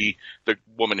psychosis to be the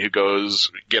woman who goes,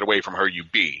 get away from her, you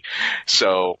be.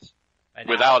 So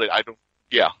without it, I don't.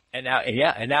 Yeah. And now,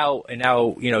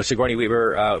 Sigourney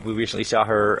Weaver, we recently saw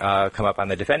her come up on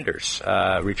The Defenders,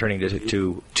 returning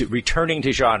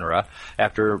to genre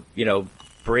after,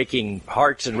 breaking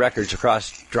hearts and records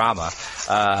across drama,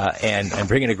 and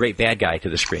bringing a great bad guy to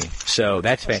the screen. So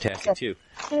that's fantastic too.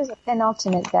 She's a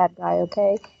penultimate bad guy,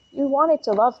 okay? You wanted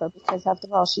to love her because, after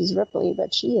all, she's Ripley,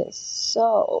 but she is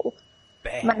so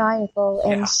maniacal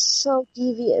and so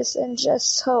devious and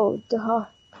just so dark.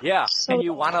 Yeah, so and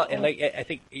you want to, and I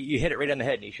think you hit it right on the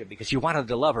head, Nisha, because you wanted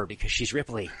to love her because she's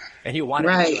Ripley, and you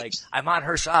wanted to be like, I'm on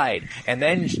her side, and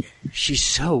then she's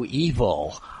so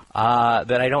evil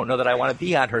that I don't know that I want to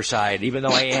be on her side, even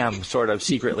though I am sort of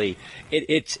secretly.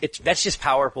 That's just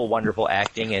powerful, wonderful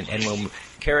acting, and when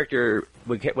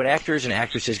actors and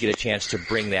actresses get a chance to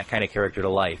bring that kind of character to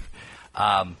life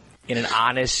in an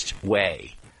honest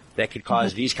way that could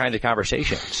cause these kinds of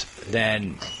conversations,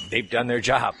 then they've done their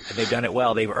job, and they've done it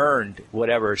well. They've earned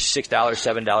whatever, $6,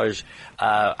 $7.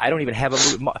 I don't even have a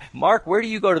movie. Mark, where do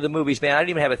you go to the movies, man? I don't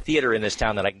even have a theater in this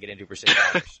town that I can get into for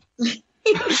 $6.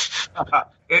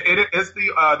 It's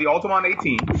the Altamont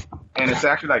 18, and it's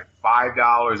actually like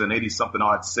 $5.80 something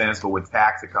odd cents, but with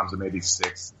tax it comes to maybe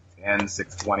 $6.10,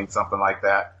 $6.20, something like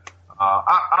that.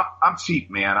 I'm cheap,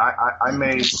 man. I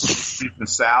made decent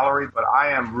salary, but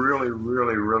I am really,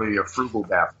 really, really a frugal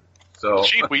bastard. So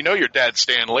cheap. We know your dad,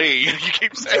 Stan Lee. You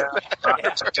keep saying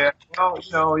that.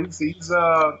 Well, he's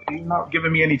not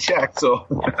giving me any checks, so.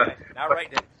 Not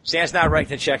right. Stan's not writing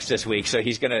the checks this week, so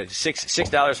he's gonna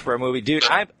 $6 for a movie, dude.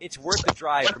 It's worth the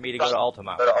drive for me to go to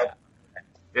Altamont.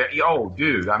 Yeah.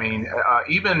 Dude. I mean,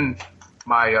 even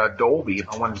my Dolby. If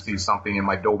I wanted to see something in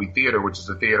my Dolby theater, which is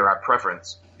a theater I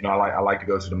preference. I like to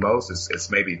go to the most. It's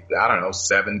maybe, I don't know,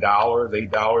 $7,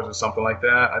 $8 or something like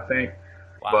that, I think.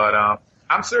 Wow. But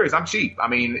I'm serious. I'm cheap. I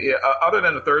mean, other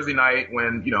than a Thursday night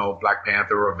when, Black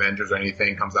Panther or Avengers or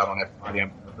anything comes out on that Friday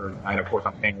on Thursday night, of course,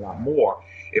 I'm paying a lot more.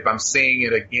 If I'm seeing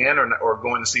it again or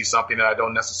going to see something that I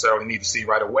don't necessarily need to see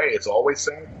right away, it's always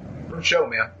Saturday for a show,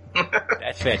 man.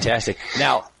 That's fantastic.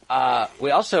 Now, we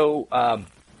also...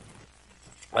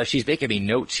 she's making me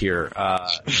notes here.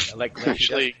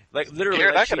 Actually, literally,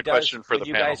 Garrett, I got a question for the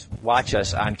panel. panel. You guys watch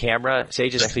us on camera.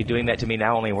 Sage is actually doing that to me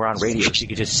now. Only we're on radio. She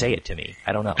could just say it to me.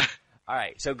 I don't know. All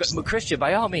right. So, Christian,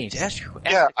 by all means, ask.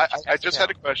 I just had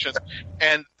a question,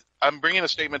 and I'm bringing a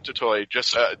statement to Toy,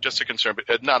 just a concern,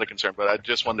 but not a concern, but I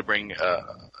just wanted to bring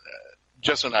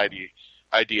just an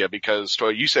idea because Toy,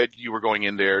 you said you were going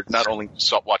in there not only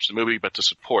to watch the movie but to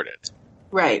support it.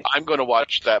 Right. I'm going to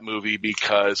watch that movie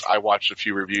because I watched a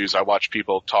few reviews. I watched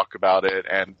people talk about it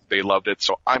and they loved it.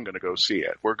 So I'm going to go see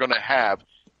it. We're going to have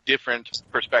different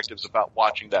perspectives about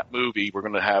watching that movie. We're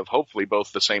going to have hopefully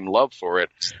both the same love for it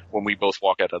when we both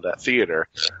walk out of that theater.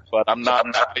 But I'm not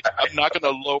going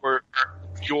to lower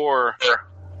your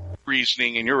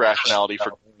reasoning and your rationality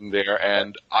for going there.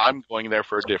 And I'm going there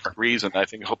for a different reason. I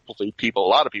think hopefully a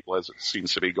lot of people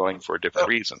seems to be going for different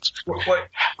reasons.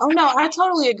 Oh no, I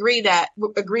totally agree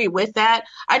with that.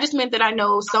 I just meant that I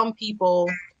know some people,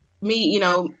 me,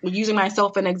 using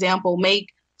myself as an example,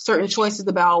 make certain choices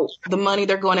about the money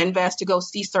they're going to invest to go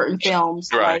see certain films.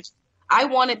 Right. Like, I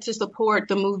wanted to support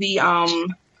the movie. Oh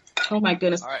my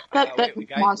goodness, right. that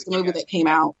monster movie that came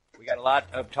out. We got a lot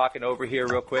of talking over here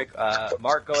real quick.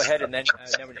 Mark, go ahead, and then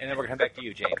we're going to come back to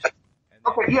you, James.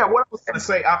 Okay, yeah, what I was going to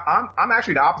say, I'm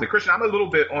actually the opposite. Christian, I'm a little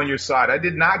bit on your side. I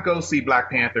did not go see Black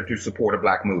Panther to support a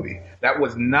black movie. That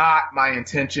was not my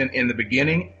intention in the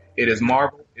beginning. It is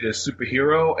Marvel. It is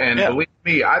superhero. And believe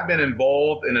me, I've been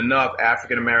involved in enough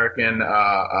African-American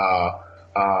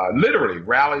literally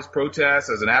rallies,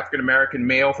 protests as an African-American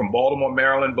male from Baltimore,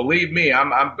 Maryland. Believe me,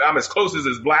 I'm as close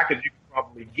as black as you can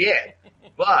probably get.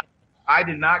 But I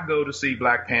did not go to see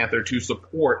Black Panther to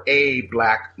support a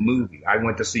black movie. I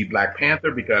went to see Black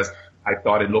Panther because I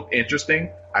thought it looked interesting.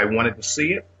 I wanted to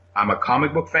see it. I'm a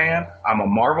comic book fan. I'm a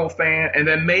Marvel fan. And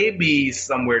then maybe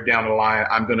somewhere down the line,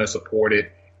 I'm going to support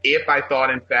it if I thought,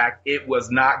 in fact, it was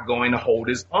not going to hold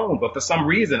its own. But for some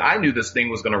reason, I knew this thing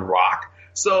was going to rock.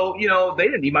 So, they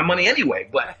didn't need my money anyway.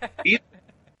 But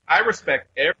I respect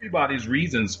everybody's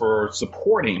reasons for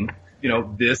supporting,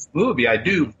 this movie. I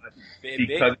do.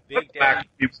 because Black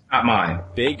it's not mine.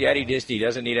 Big Daddy Disney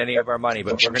doesn't need any of our money,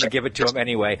 but we're going to give it to him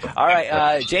anyway. All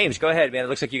right, James, go ahead, man. It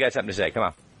looks like you got something to say. Come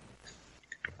on.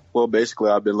 Well, basically,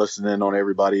 I've been listening on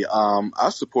everybody. I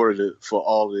supported it for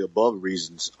all the above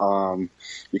reasons,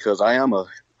 because I am a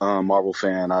Marvel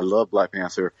fan. I love Black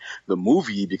Panther, the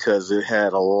movie, because it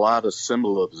had a lot of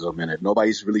symbolism in it.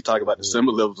 Nobody's really talking about the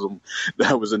symbolism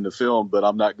that was in the film, but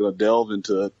I'm not going to delve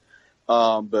into it.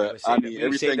 But I mean,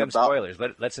 everything about spoilers.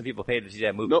 Let some people pay to see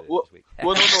that movie this week.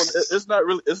 No.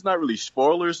 It's not really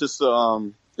spoilers. It's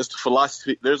the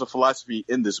philosophy. There's a philosophy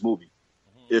in this movie.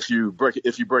 If you break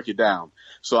it down.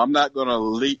 So I'm not going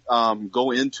to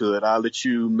go into it. I'll let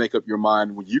you make up your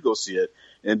mind when you go see it.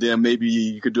 And then maybe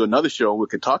you could do another show and we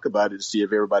could talk about it to see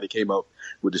if everybody came up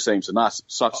with the same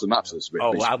synopsis.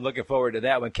 Oh, well, I'm looking forward to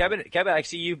that one. Kevin, I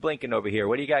see you blinking over here.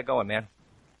 What do you got going, man?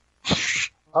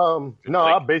 No,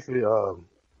 I basically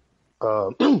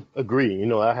agree. You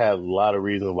know, I have a lot of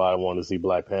reasons why I want to see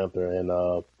Black Panther, and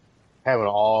having an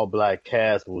all-black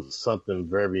cast was something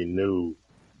very new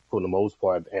for the most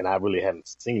part, and I really haven't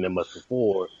seen it much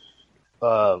before.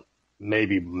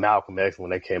 Maybe Malcolm X when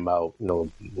that came out, you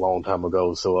know, a long time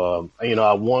ago. So, you know,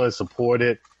 I want to support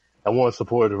it. I want to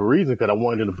support it for a reason, because I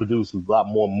wanted to produce a lot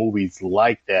more movies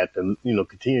like that and, you know,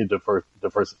 continue to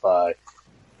diversify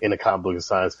in the comic book and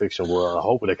science fiction world. I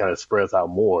hope it kind of spreads out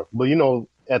more. But, you know,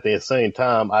 at the same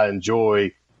time, I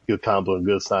enjoy good comic book and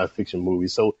good science fiction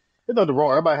movies. So there's nothing wrong.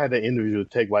 Everybody had that individual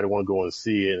take why they want to go and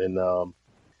see it. And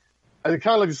I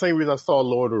kind of like the same reason I saw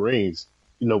Lord of the Rings.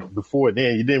 You know, before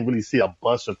then, you didn't really see a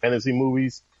bunch of fantasy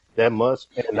movies that much.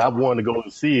 And I wanted to go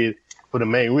and see it for the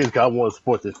main reason, because I want to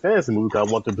support this fantasy movie, because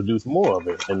I want to produce more of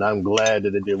it. And I'm glad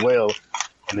that it did well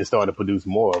and they started to produce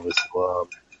more of it. So,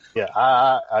 yeah,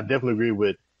 I definitely agree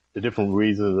with the different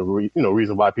reasons,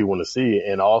 reason why people want to see it.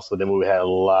 And also the movie had a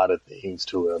lot of themes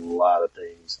to it, a lot of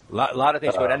things. A lot of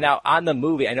things to it. And now on the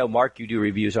movie, I know, Mark, you do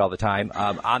reviews all the time.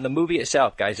 On the movie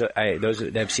itself, guys, those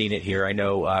that have seen it here, I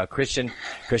know, Christian's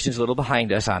a little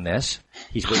behind us on this.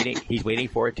 He's waiting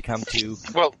for it to come to,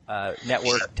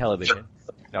 network television.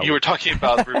 No. You were talking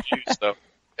about reviews though.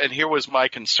 And here was my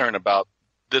concern about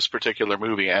this particular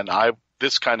movie. And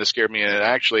this kind of scared me, and it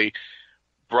actually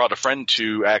brought a friend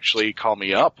to actually call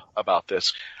me up about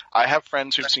this. I have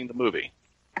friends who've seen the movie,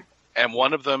 and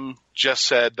one of them just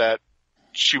said that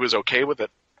she was okay with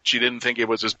it. She didn't think it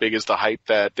was as big as the hype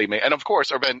that they made. And of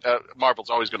course, Marvel's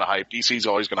always going to hype. DC's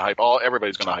always going to hype.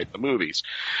 Everybody's going to hype the movies.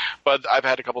 But I've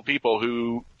had a couple people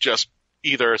who just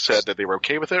either said that they were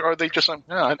okay with it, or they just,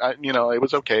 it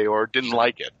was okay, or didn't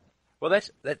like it. Well,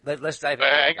 let's dive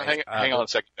in. Hang on a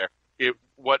second there.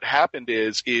 What happened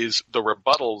is the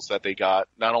rebuttals that they got,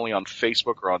 not only on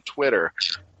Facebook or on Twitter,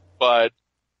 but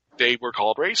they were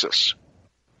called racist.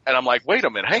 And I'm like, wait a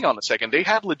minute, hang on a second. They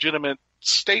had legitimate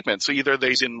statements. Either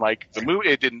they didn't like the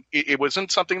movie, it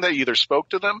wasn't something that either spoke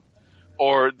to them,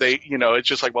 or they, it's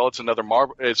just like, well, it's another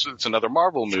Marvel, it's another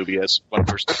Marvel movie. As one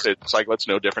person said, it's like, that's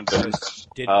no different than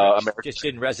America. Just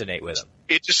didn't resonate with them.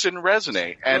 It just didn't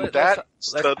resonate, and as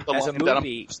a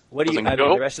movie, what do you?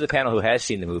 The rest of the panel who has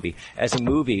seen the movie, as a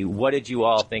movie, what did you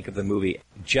all think of the movie?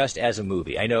 Just as a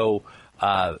movie, I know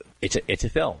it's a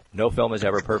film. No film is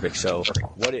ever perfect. So,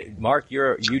 Mark,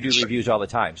 you do reviews all the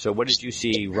time. So, what did you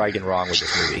see right and wrong with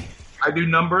this movie? I do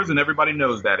numbers, and everybody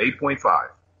knows that 8.5.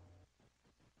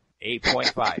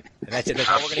 8.5. And that's it. That's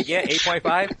all we're going to get?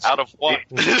 8.5? Out of what?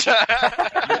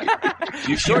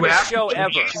 You shortest show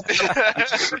ever.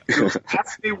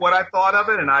 Ask me what I thought of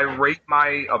it, and I rate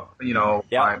my,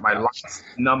 my last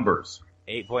numbers.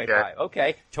 8.5.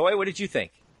 Okay. Toy, what did you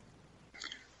think?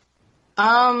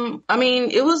 I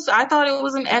thought it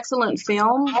was an excellent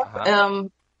film. Uh-huh.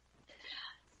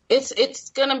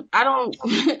 It's gonna, I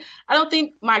don't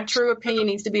think my true opinion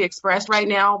needs to be expressed right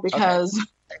now, because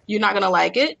you're not gonna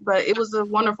like it, but it was a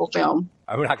wonderful film.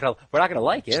 We're not gonna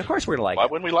like it. Of course we're gonna like it. Why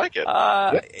wouldn't we like it?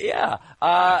 Yeah.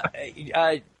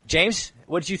 James,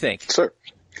 what did you think? Sure.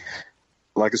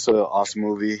 Like I said, awesome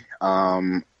movie.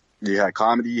 You had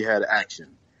comedy, you had action.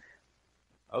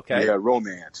 Okay. You had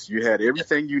romance. You had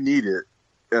everything you needed.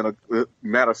 And a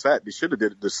matter of fact, they should have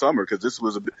did it this summer, because this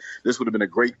would have been a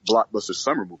great blockbuster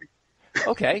summer movie.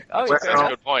 Okay. Oh, that's a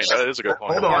good point. That is a good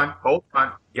point. Hold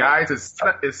on. Guys,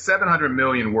 it's 700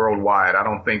 million worldwide. I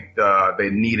don't think they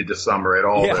needed the summer at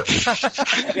all. Yeah.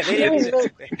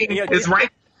 It's right.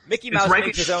 Mickey Mouse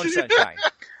makes his own sunshine.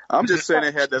 I'm just saying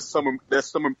it had that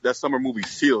summer movie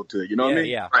feel to it. You know what I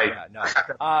mean? Yeah. Right. Yeah, no.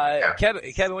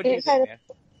 Kevin, what do you think, man?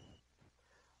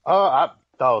 I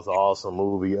thought it was an awesome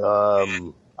movie.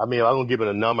 I'm gonna give it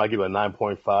a number. I give it a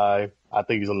 9.5. I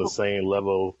think it's on the same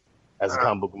level as a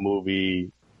comic book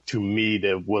movie to me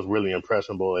that was really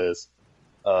impressionable is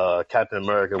Captain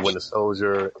America, Winter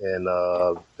Soldier, and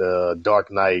the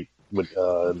Dark Knight with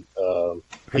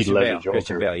Heath Ledger Joker.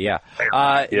 Christian Bale, yeah.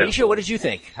 Nisha, what did you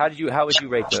think? How would you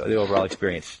rate the overall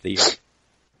experience?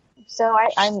 So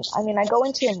I go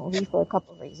into a movie for a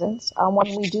couple of reasons. One,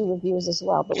 we do reviews as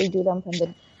well, but we do them from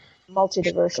the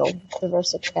multidiversity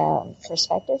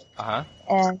perspective. Uh-huh.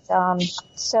 And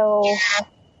so,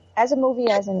 as a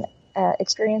movie, as an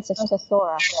experience of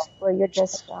plethora, where you're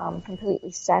just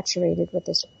completely saturated with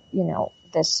this,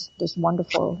 this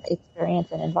wonderful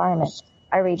experience and environment,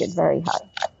 I rate it very high.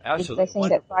 Absolutely. I think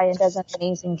that Brian does an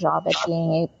amazing job at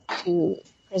being able to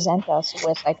present us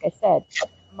with, like I said,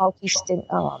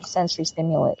 multi-sensory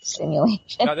stimulation.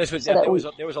 No,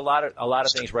 there was a lot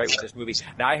of things right with this movie.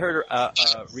 Now, I heard a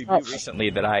review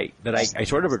recently that I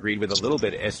sort of agreed with a little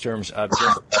bit as terms of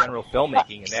just general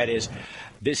filmmaking, and that is,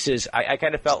 I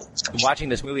kind of felt, watching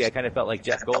this movie, I kind of felt like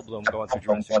Jeff Goldblum going through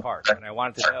Jurassic Park, and I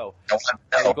wanted to know,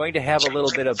 are you going to have a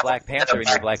little bit of Black Panther in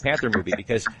your Black Panther movie?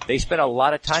 Because they spent a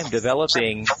lot of time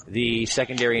developing the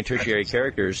secondary and tertiary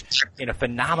characters in a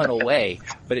phenomenal way,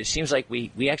 but it seems like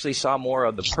we actually saw more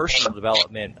of the personal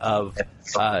development of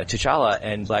T'Challa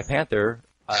and Black Panther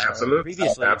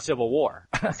previously in Civil War.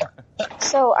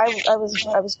 So I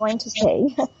was going to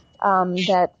say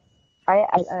that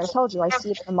I told you I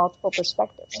see it from multiple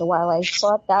perspectives. So while I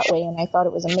saw it that way and I thought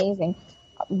it was amazing,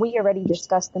 we already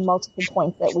discussed the multiple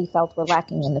points that we felt were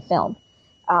lacking in the film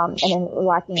and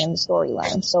lacking in the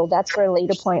storyline. So that's for a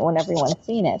later point when everyone's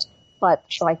seen it. But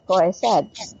like I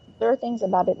said, there are things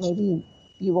about it maybe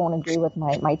you won't agree with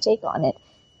my take on it.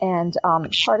 And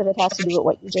part of it has to do with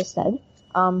what you just said.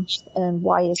 And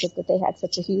why is it that they had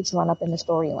such a huge run-up in the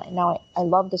storyline? Now, I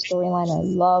love the storyline. I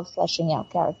love fleshing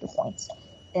out character points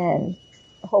and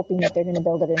hoping that they're going to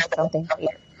build it into something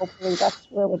greater. Hopefully that's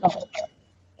where we're going.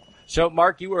 So,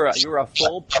 Mark, you were a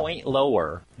full point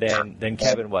lower than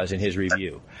Kevin was in his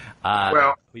review.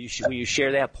 Will you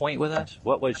share that point with us?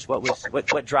 What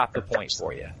dropped the point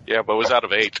for you? Yeah, but it was out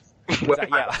of 8.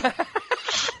 Yeah.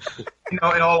 In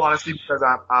all honesty, because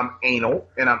I'm anal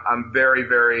and I'm very,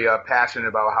 very passionate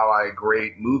about how I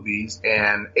grade movies,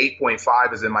 and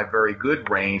 8.5 is in my very good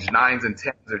range. 9s and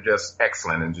 10s are just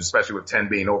excellent, and especially with 10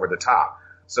 being over the top.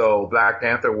 So Black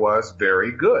Panther was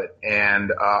very good,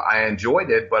 and I enjoyed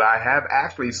it, but I have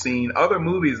actually seen other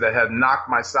movies that have knocked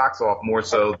my socks off more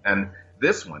so than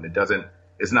this one.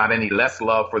 It's not any less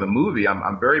love for the movie.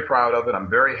 I'm very proud of it. I'm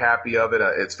very happy of it.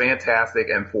 It's fantastic,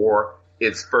 and for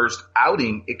its first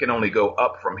outing, it can only go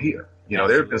up from here.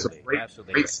 There's been some great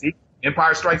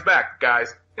Empire Strikes Back,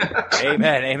 guys.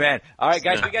 Amen. All right,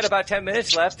 guys, we got about 10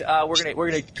 minutes left. We're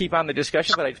gonna keep on the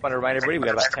discussion, but I just want to remind everybody we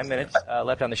got about 10 minutes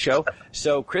left on the show.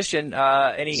 So, Christian,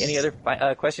 any other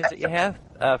questions that you have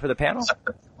for the panel?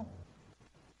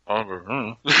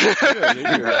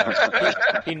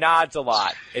 He nods a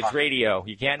lot. It's radio.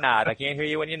 You can't nod. I can't hear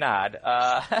you when you nod.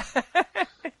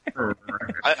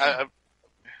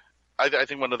 I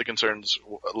think one of the concerns,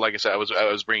 like I said, I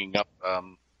was bringing up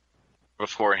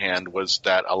beforehand, was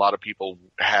that a lot of people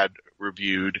had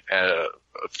reviewed, a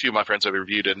few of my friends have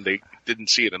reviewed it, and they didn't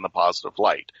see it in a positive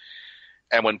light.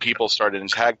 And when people started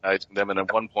antagonizing them, and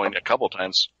at one point, a couple of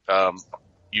times,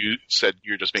 you said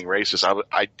you're just being racist.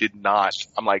 I did not.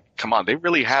 I'm like, come on, they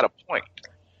really had a point.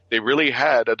 They really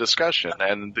had a discussion,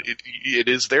 and it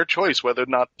is their choice whether or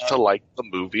not to like the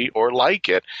movie or like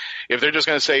it. If they're just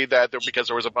going to say that because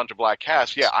there was a bunch of black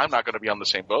cast, yeah, I'm not going to be on the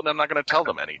same boat, and I'm not going to tell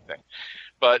them anything.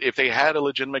 But if they had a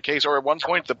legitimate case, or at one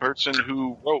point the person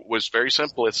who wrote was very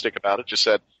simplistic about it, just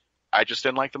said, I just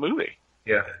didn't like the movie.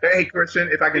 Yeah. Hey, Christian,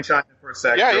 if I can chime in for a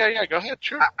second. Yeah, go ahead,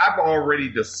 sure. I've already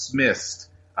dismissed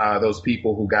those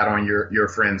people who got on your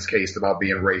friend's case about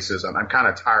being racist. I'm kind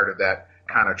of tired of that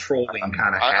kind of trolling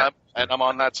kind of and I'm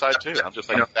on that side too. I'm just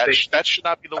like, that should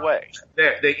not be the way.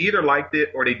 They either liked it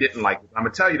or they didn't like it. I'm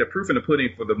going to tell you, the proof in the pudding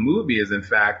for the movie is, in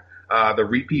fact, the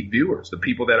repeat viewers, the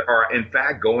people that are, in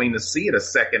fact, going to see it a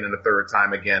second and a third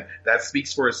time again. That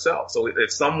speaks for itself. So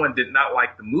if someone did not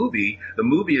like the movie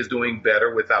is doing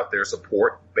better without their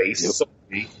support base. So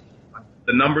the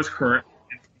numbers current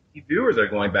viewers are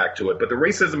going back to it. But the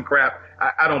racism crap,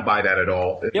 I don't buy that at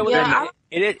all.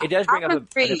 It does bring up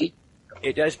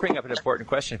it does bring up an important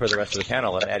question for the rest of the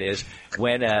panel, and that is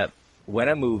when a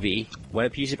movie, when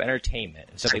a piece of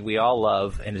entertainment, something we all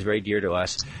love and is very dear to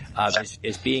us,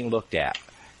 is being looked at,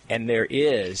 and there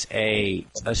is a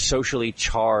socially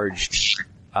charged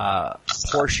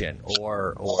portion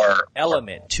or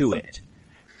element to it,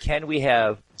 can we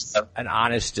have an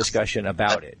honest discussion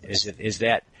about it?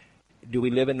 Do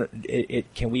we live in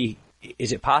it? Can we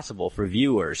is it possible for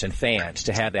viewers and fans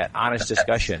to have that honest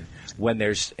discussion when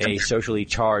there's a socially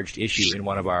charged issue in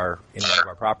one of our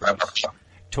properties?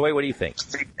 Toy, what do you think?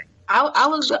 I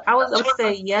would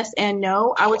say yes and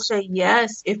no. I would say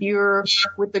yes if you're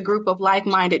with a group of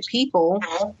like-minded people,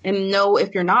 and no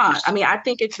if you're not. I mean, I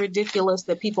think it's ridiculous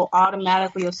that people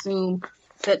automatically assume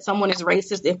that someone is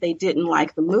racist if they didn't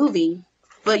like the movie,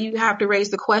 but you have to raise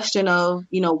the question of,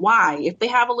 why? If they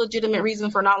have a legitimate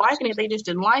reason for not liking it, they just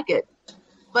didn't like it.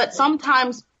 But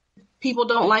sometimes people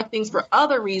don't like things for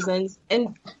other reasons,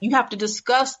 and you have to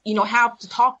discuss, have to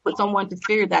talk with someone to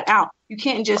figure that out. You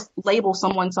can't just label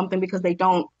someone something because they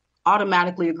don't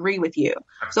automatically agree with you.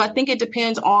 So I think it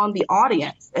depends on the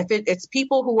audience. If it's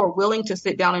people who are willing to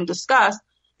sit down and discuss,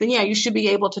 then yeah, you should be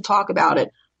able to talk about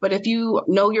it. But if you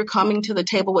know you're coming to the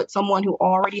table with someone who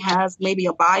already has maybe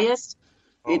a bias,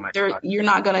 you're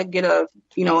not going to get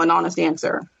an honest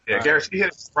answer. Yeah, Garrett, she hit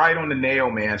it right on the nail,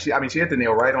 man. She hit the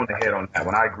nail right on the head on that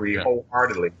one. I agree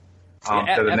wholeheartedly.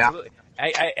 Absolutely.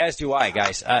 As do I,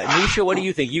 guys. Nisha, what do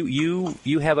you think?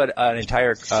 You have an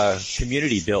entire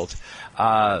community built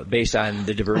based on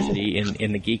the diversity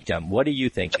in the geekdom. What do you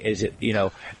think? Is it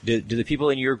do the people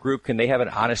in your group, can they have an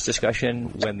honest discussion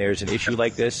when there's an issue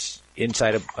like this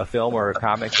inside a film or a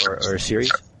comic or a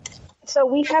series? So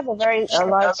we have a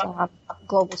large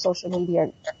global social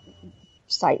media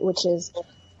site, which is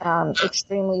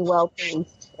extremely well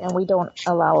policed, and we don't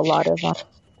allow a lot of.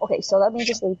 Okay, so let me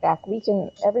just lead back.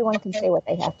 Everyone can say what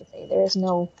they have to say. There is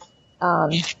no,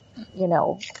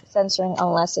 censoring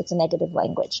unless it's a negative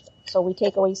language. So we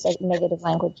take away negative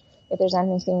language. If there's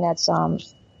anything that's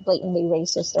blatantly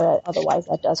racist or otherwise,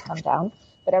 that does come down.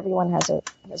 But everyone has a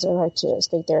right to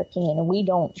state their opinion, and we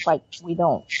don't push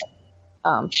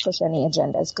any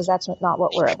agendas, because that's not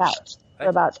what we're about. We're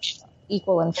about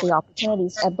equal and free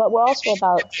opportunities, but we're also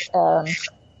about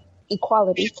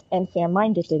equality and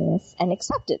fair-mindedness and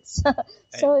acceptance.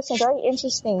 So it's a very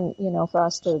interesting, for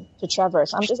us to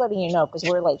traverse. I'm just letting you know, because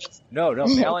we're like... No,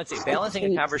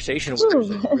 balancing a conversation where there's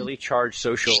a really charged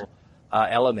social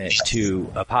element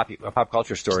to a pop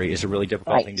culture story is a really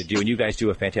difficult thing to do, and you guys do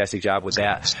a fantastic job with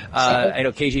that. I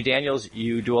know KG Daniels,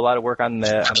 you do a lot of work on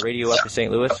the radio up to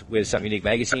St. Louis with Something Unique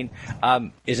magazine.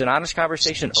 Is an honest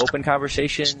conversation, open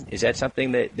conversation, is that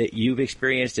something that you've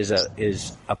experienced is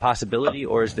a possibility,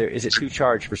 or is it too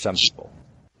charged for some people?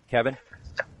 Kevin?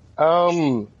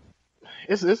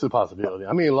 It's a possibility.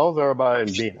 I mean, as long as everybody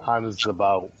being honest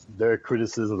about their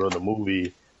criticisms of the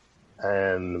movie,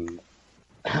 and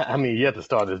I mean, you have to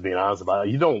start just being honest about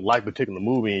it. You don't like a particular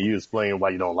movie and you explain why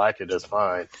you don't like it, that's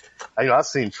fine. I've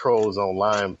seen trolls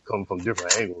online come from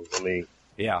different angles. I mean,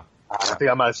 yeah. I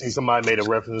think I might have seen somebody made a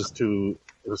reference to,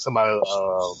 it was somebody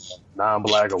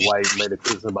non-black or white made a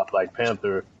criticism about Black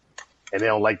Panther, and they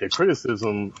don't like their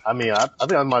criticism. I mean, I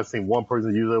think I might have seen one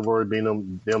person use that word being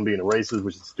them being a racist,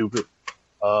 which is stupid.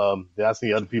 Then I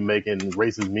seen other people making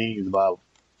racist memes about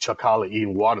Chakala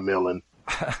eating watermelon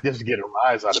just to get a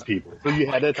rise out of people. So you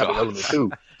had that type of element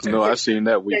too. No, I've seen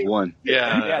that week one.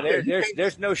 Yeah.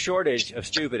 There's no shortage of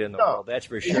stupid in the world. That's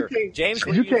for sure. James,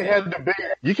 you can't have debates.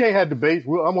 You can't have debates.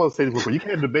 Well, I'm going to say this real quick. You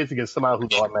can't have debates against somebody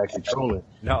who's automatically trolling.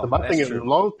 No, so my thing is, as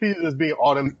long as people is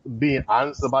being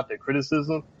honest about their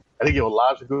criticism, and they give a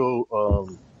logical,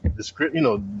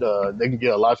 they can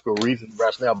get a logical reason,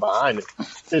 rationale behind it.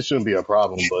 It shouldn't be a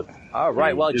problem. But all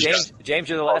right. Well, James,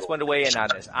 you're the last one to weigh in on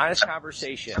this. Honest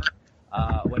conversation.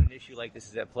 When an issue like this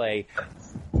is at play,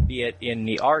 be it in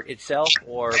the art itself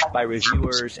or by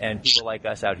reviewers and people like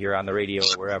us out here on the radio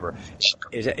or wherever,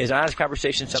 is honest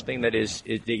conversation something that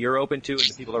that you're open to and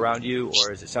the people around you,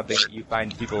 or is it something that you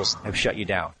find people have shut you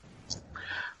down?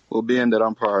 Well, being that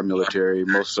I'm prior military,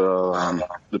 most of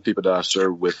the people that I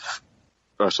serve with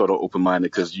are sort of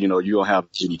open-minded, because you don't have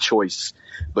any choice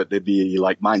but to be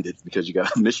like-minded, because you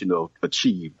got a mission to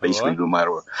achieve, basically,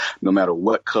 no matter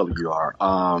what color you are.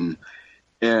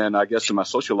 And I guess in my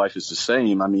social life it's the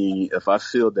same. I mean, if I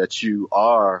feel that you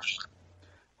are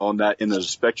on that end of the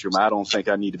spectrum, I don't think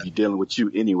I need to be dealing with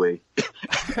you anyway,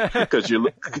 because you're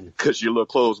a little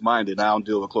closed-minded. I don't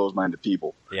deal with closed-minded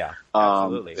people. Yeah,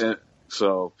 absolutely. And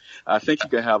so I think you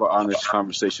can have an honest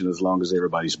conversation as long as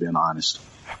everybody's being honest.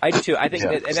 I do too. I think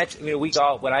that's we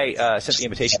all, when I sent the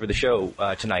invitation for the show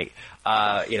tonight,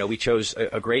 we chose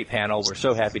a great panel. We're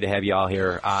so happy to have you all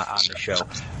here on the show.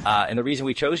 And the reason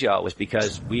we chose y'all was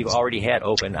because we've already had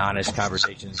open, honest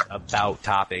conversations about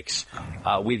topics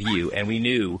with you, and we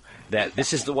knew that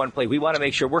this is the one place we want to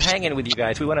make sure we're hanging with you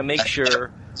guys. We want to make sure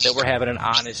that we're having an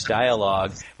honest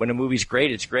dialogue. When a movie's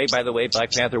great, it's great. By the way,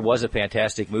 Black Panther was a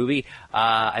fantastic movie.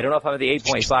 I don't know if I'm at the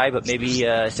 8.5, but maybe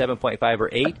 7.5 or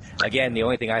 8. Again, the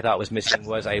only thing I thought was missing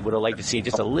was I would have liked to see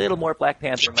just a little more Black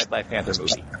Panther in my Black Panther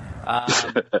movie.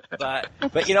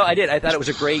 But you know, I did. I thought it was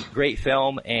a great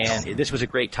film, and this was a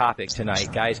great topic tonight,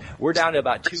 guys. We're down to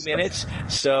about 2 minutes,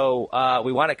 so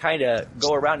we want to kind of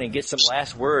go around and get some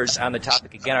last words on the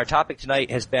topic. Again, our topic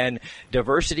tonight has been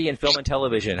diversity in film and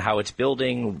television, how it's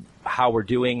building, how we're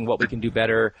doing, what we can do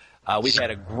better. We've had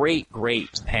a great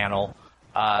panel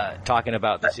talking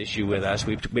about this issue with us.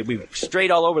 We've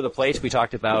strayed all over the place. We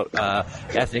talked about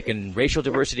ethnic and racial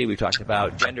diversity. We talked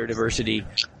about gender diversity.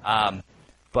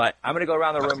 But I'm going to go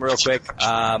around the room real quick,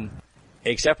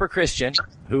 except for Christian,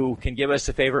 who can give us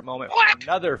a favorite moment from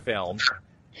another film.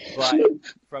 But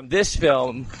from this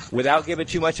film, without giving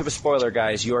too much of a spoiler,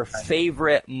 guys, your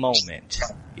favorite moment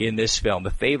in this film,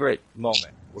 the favorite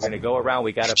moment. We're going to go around.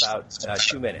 We got about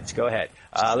 2 minutes. Go ahead.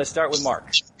 Let's start with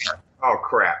Mark. Oh,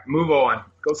 crap. Move on.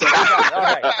 Go somewhere. All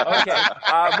right. Okay.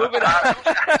 Moving on.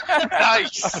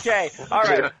 Nice. Okay. All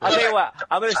right. I'll tell you what.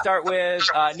 I'm going to start with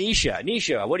Nisha.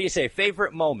 Nisha, what do you say?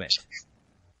 Favorite moment?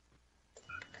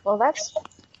 Well, that's...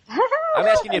 I'm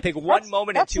asking you to pick one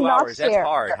moment in 2 hours. That's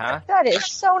hard, huh? That is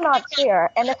so not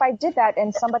fair. And if I did that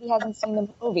and somebody hasn't seen the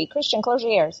movie, Christian, close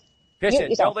your ears.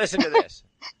 Christian, don't listen to this.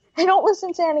 I don't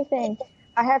listen to anything.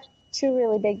 I have two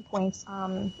really big points.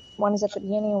 One is at the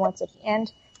beginning and one's at the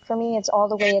end. For me, it's all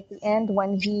the way at the end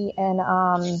when he and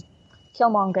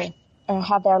Killmonger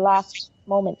have their last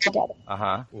moment together.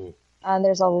 Uh-huh. And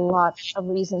there's a lot of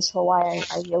reasons for why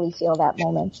I really feel that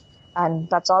moment. And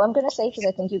that's all I'm going to say because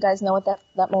I think you guys know what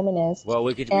that moment is. Well,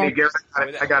 we could. Hey, Garrett,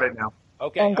 I got it now.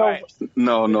 Okay. All right.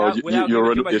 No, Without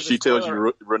if she tells you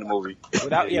to run the movie.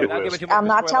 Without giving too much I'm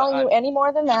not telling you any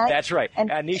more than that. That's right.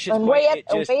 And Nisha's way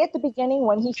at the beginning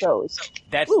when he shows.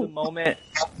 That's the moment.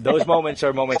 Those moments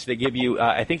are moments that give you.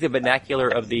 I think the vernacular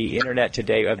of the internet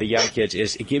today, of the young kids,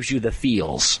 is it gives you the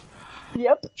feels.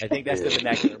 Yep. I think that's the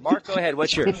vernacular. Mark, go ahead.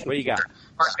 What's yours? What do you got?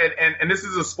 And this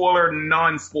is a spoiler,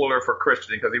 non-spoiler for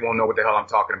Christian because he won't know what the hell I'm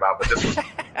talking about. But this was,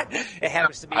 it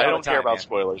happens to be. I don't care about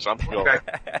spoilers. I'm okay.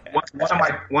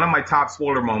 One of my top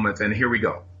spoiler moments, and here we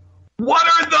go. What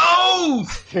are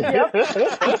those? Yep.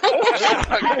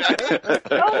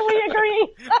 Totally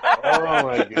agree. Oh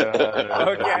my god.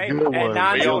 Okay. And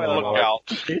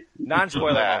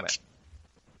non-spoiler moment.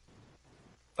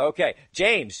 Okay,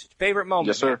 James, favorite moment.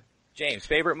 Yes, sir. Man. James,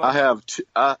 favorite moment.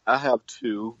 I have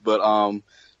two, but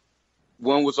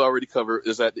one was already covered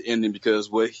is at the ending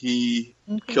because what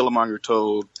Killmonger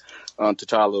told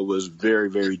T'Challa was very,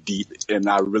 very deep, and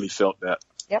I really felt that.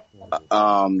 Yep.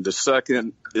 The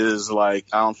second is I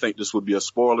don't think this would be a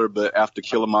spoiler, but after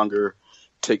Killmonger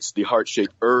takes the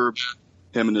heart-shaped herb,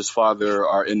 him and his father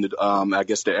are in the I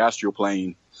guess the astral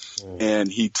plane.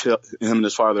 And him and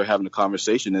his father are having a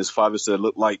conversation. His father said,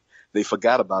 "Look like they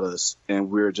forgot about us, and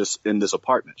we're just in this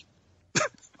apartment."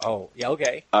 Oh, yeah,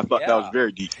 okay. I thought that was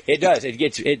very deep. It does. They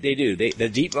do. The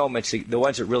deep moments, the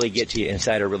ones that really get to you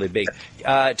inside, are really big.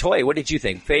 Toy, what did you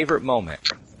think? Favorite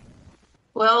moment?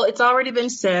 Well, it's already been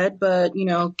said, but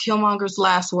Killmonger's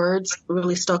last words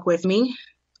really stuck with me.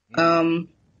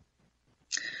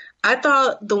 I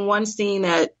thought the one scene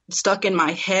that stuck in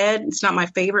my head, it's not my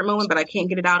favorite moment, but I can't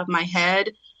get it out of my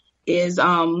head, is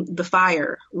the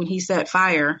fire. When he set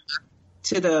fire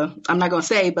to I'm not going to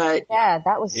say, but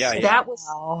that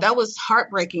was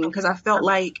heartbreaking because I felt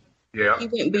like he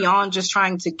went beyond just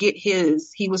trying to get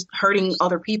he was hurting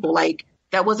other people.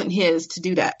 That wasn't his to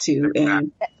do that to.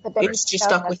 And it's just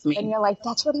stuck with me. And you're like,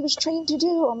 that's what he was trained to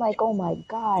do. I'm like, oh my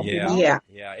God. Yeah.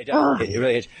 Yeah, it does. It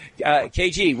really is.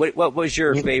 KG, what was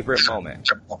your favorite moment?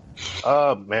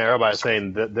 Man, everybody's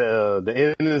saying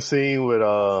the ending scene with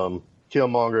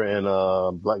Killmonger and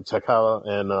Black T'Challa,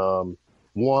 and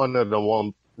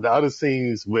the other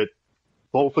scenes with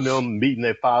both of them meeting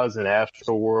their fathers in the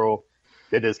astral world.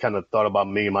 They just kind of thought about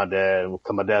me and my dad,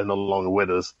 because my dad's no longer with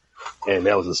us. And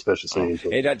that was a special scene.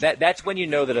 That's when you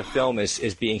know that a film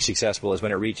is being successful, is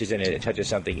when it reaches in and it touches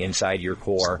something inside your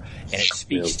core and it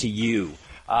speaks to you.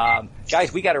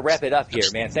 Guys, we got to wrap it up here,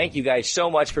 man. Thank you guys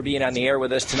so much for being on the air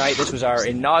with us tonight. This was our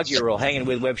inaugural Hanging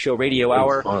with Web Show Radio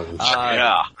Hour.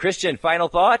 Christian, final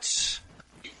thoughts?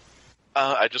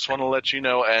 I just want to let you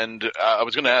know, and I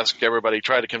was going to ask everybody,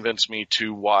 try to convince me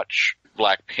to watch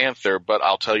Black Panther, but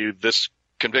I'll tell you this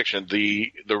conviction.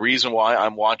 The reason why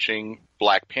I'm watching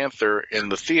Black Panther in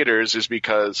the theaters is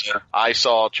because I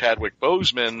saw Chadwick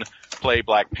Boseman play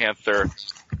Black Panther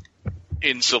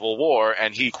in Civil War,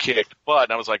 and he kicked butt.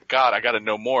 And I was like, God, I got to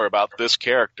know more about this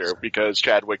character, because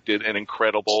Chadwick did an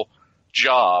incredible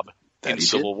job in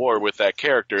Civil War with that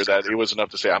character, that it was enough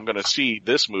to say, I'm going to see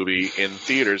this movie in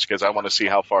theaters because I want to see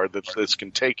how far this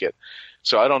can take it.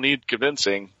 So I don't need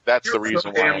convincing. That's the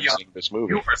reason why I'm seeing this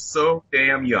movie. You are so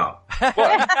damn young.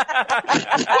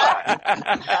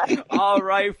 All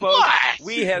right, folks.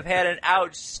 We have had an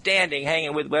outstanding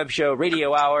Hanging with Web Show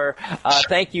Radio Hour.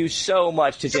 Thank you so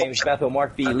much to James Bethel,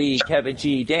 Mark B. Lee, Kevin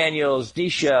G. Daniels,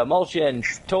 Nisha, Mulchin,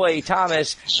 Toy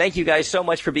Thomas. Thank you guys so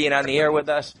much for being on the air with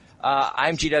us.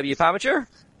 I'm GW Pomacher.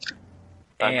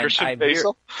 I'm Christian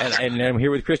Basil. And I'm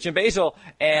here with Christian Basil.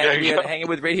 And we are Hanging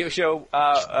with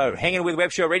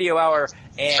Web Show Radio Hour.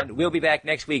 And we'll be back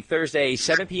next week, Thursday,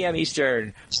 7 p.m.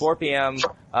 Eastern, 4 p.m.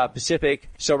 Pacific.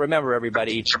 So remember,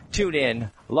 everybody, tune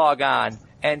in, log on,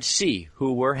 and see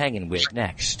who we're hanging with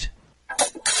next.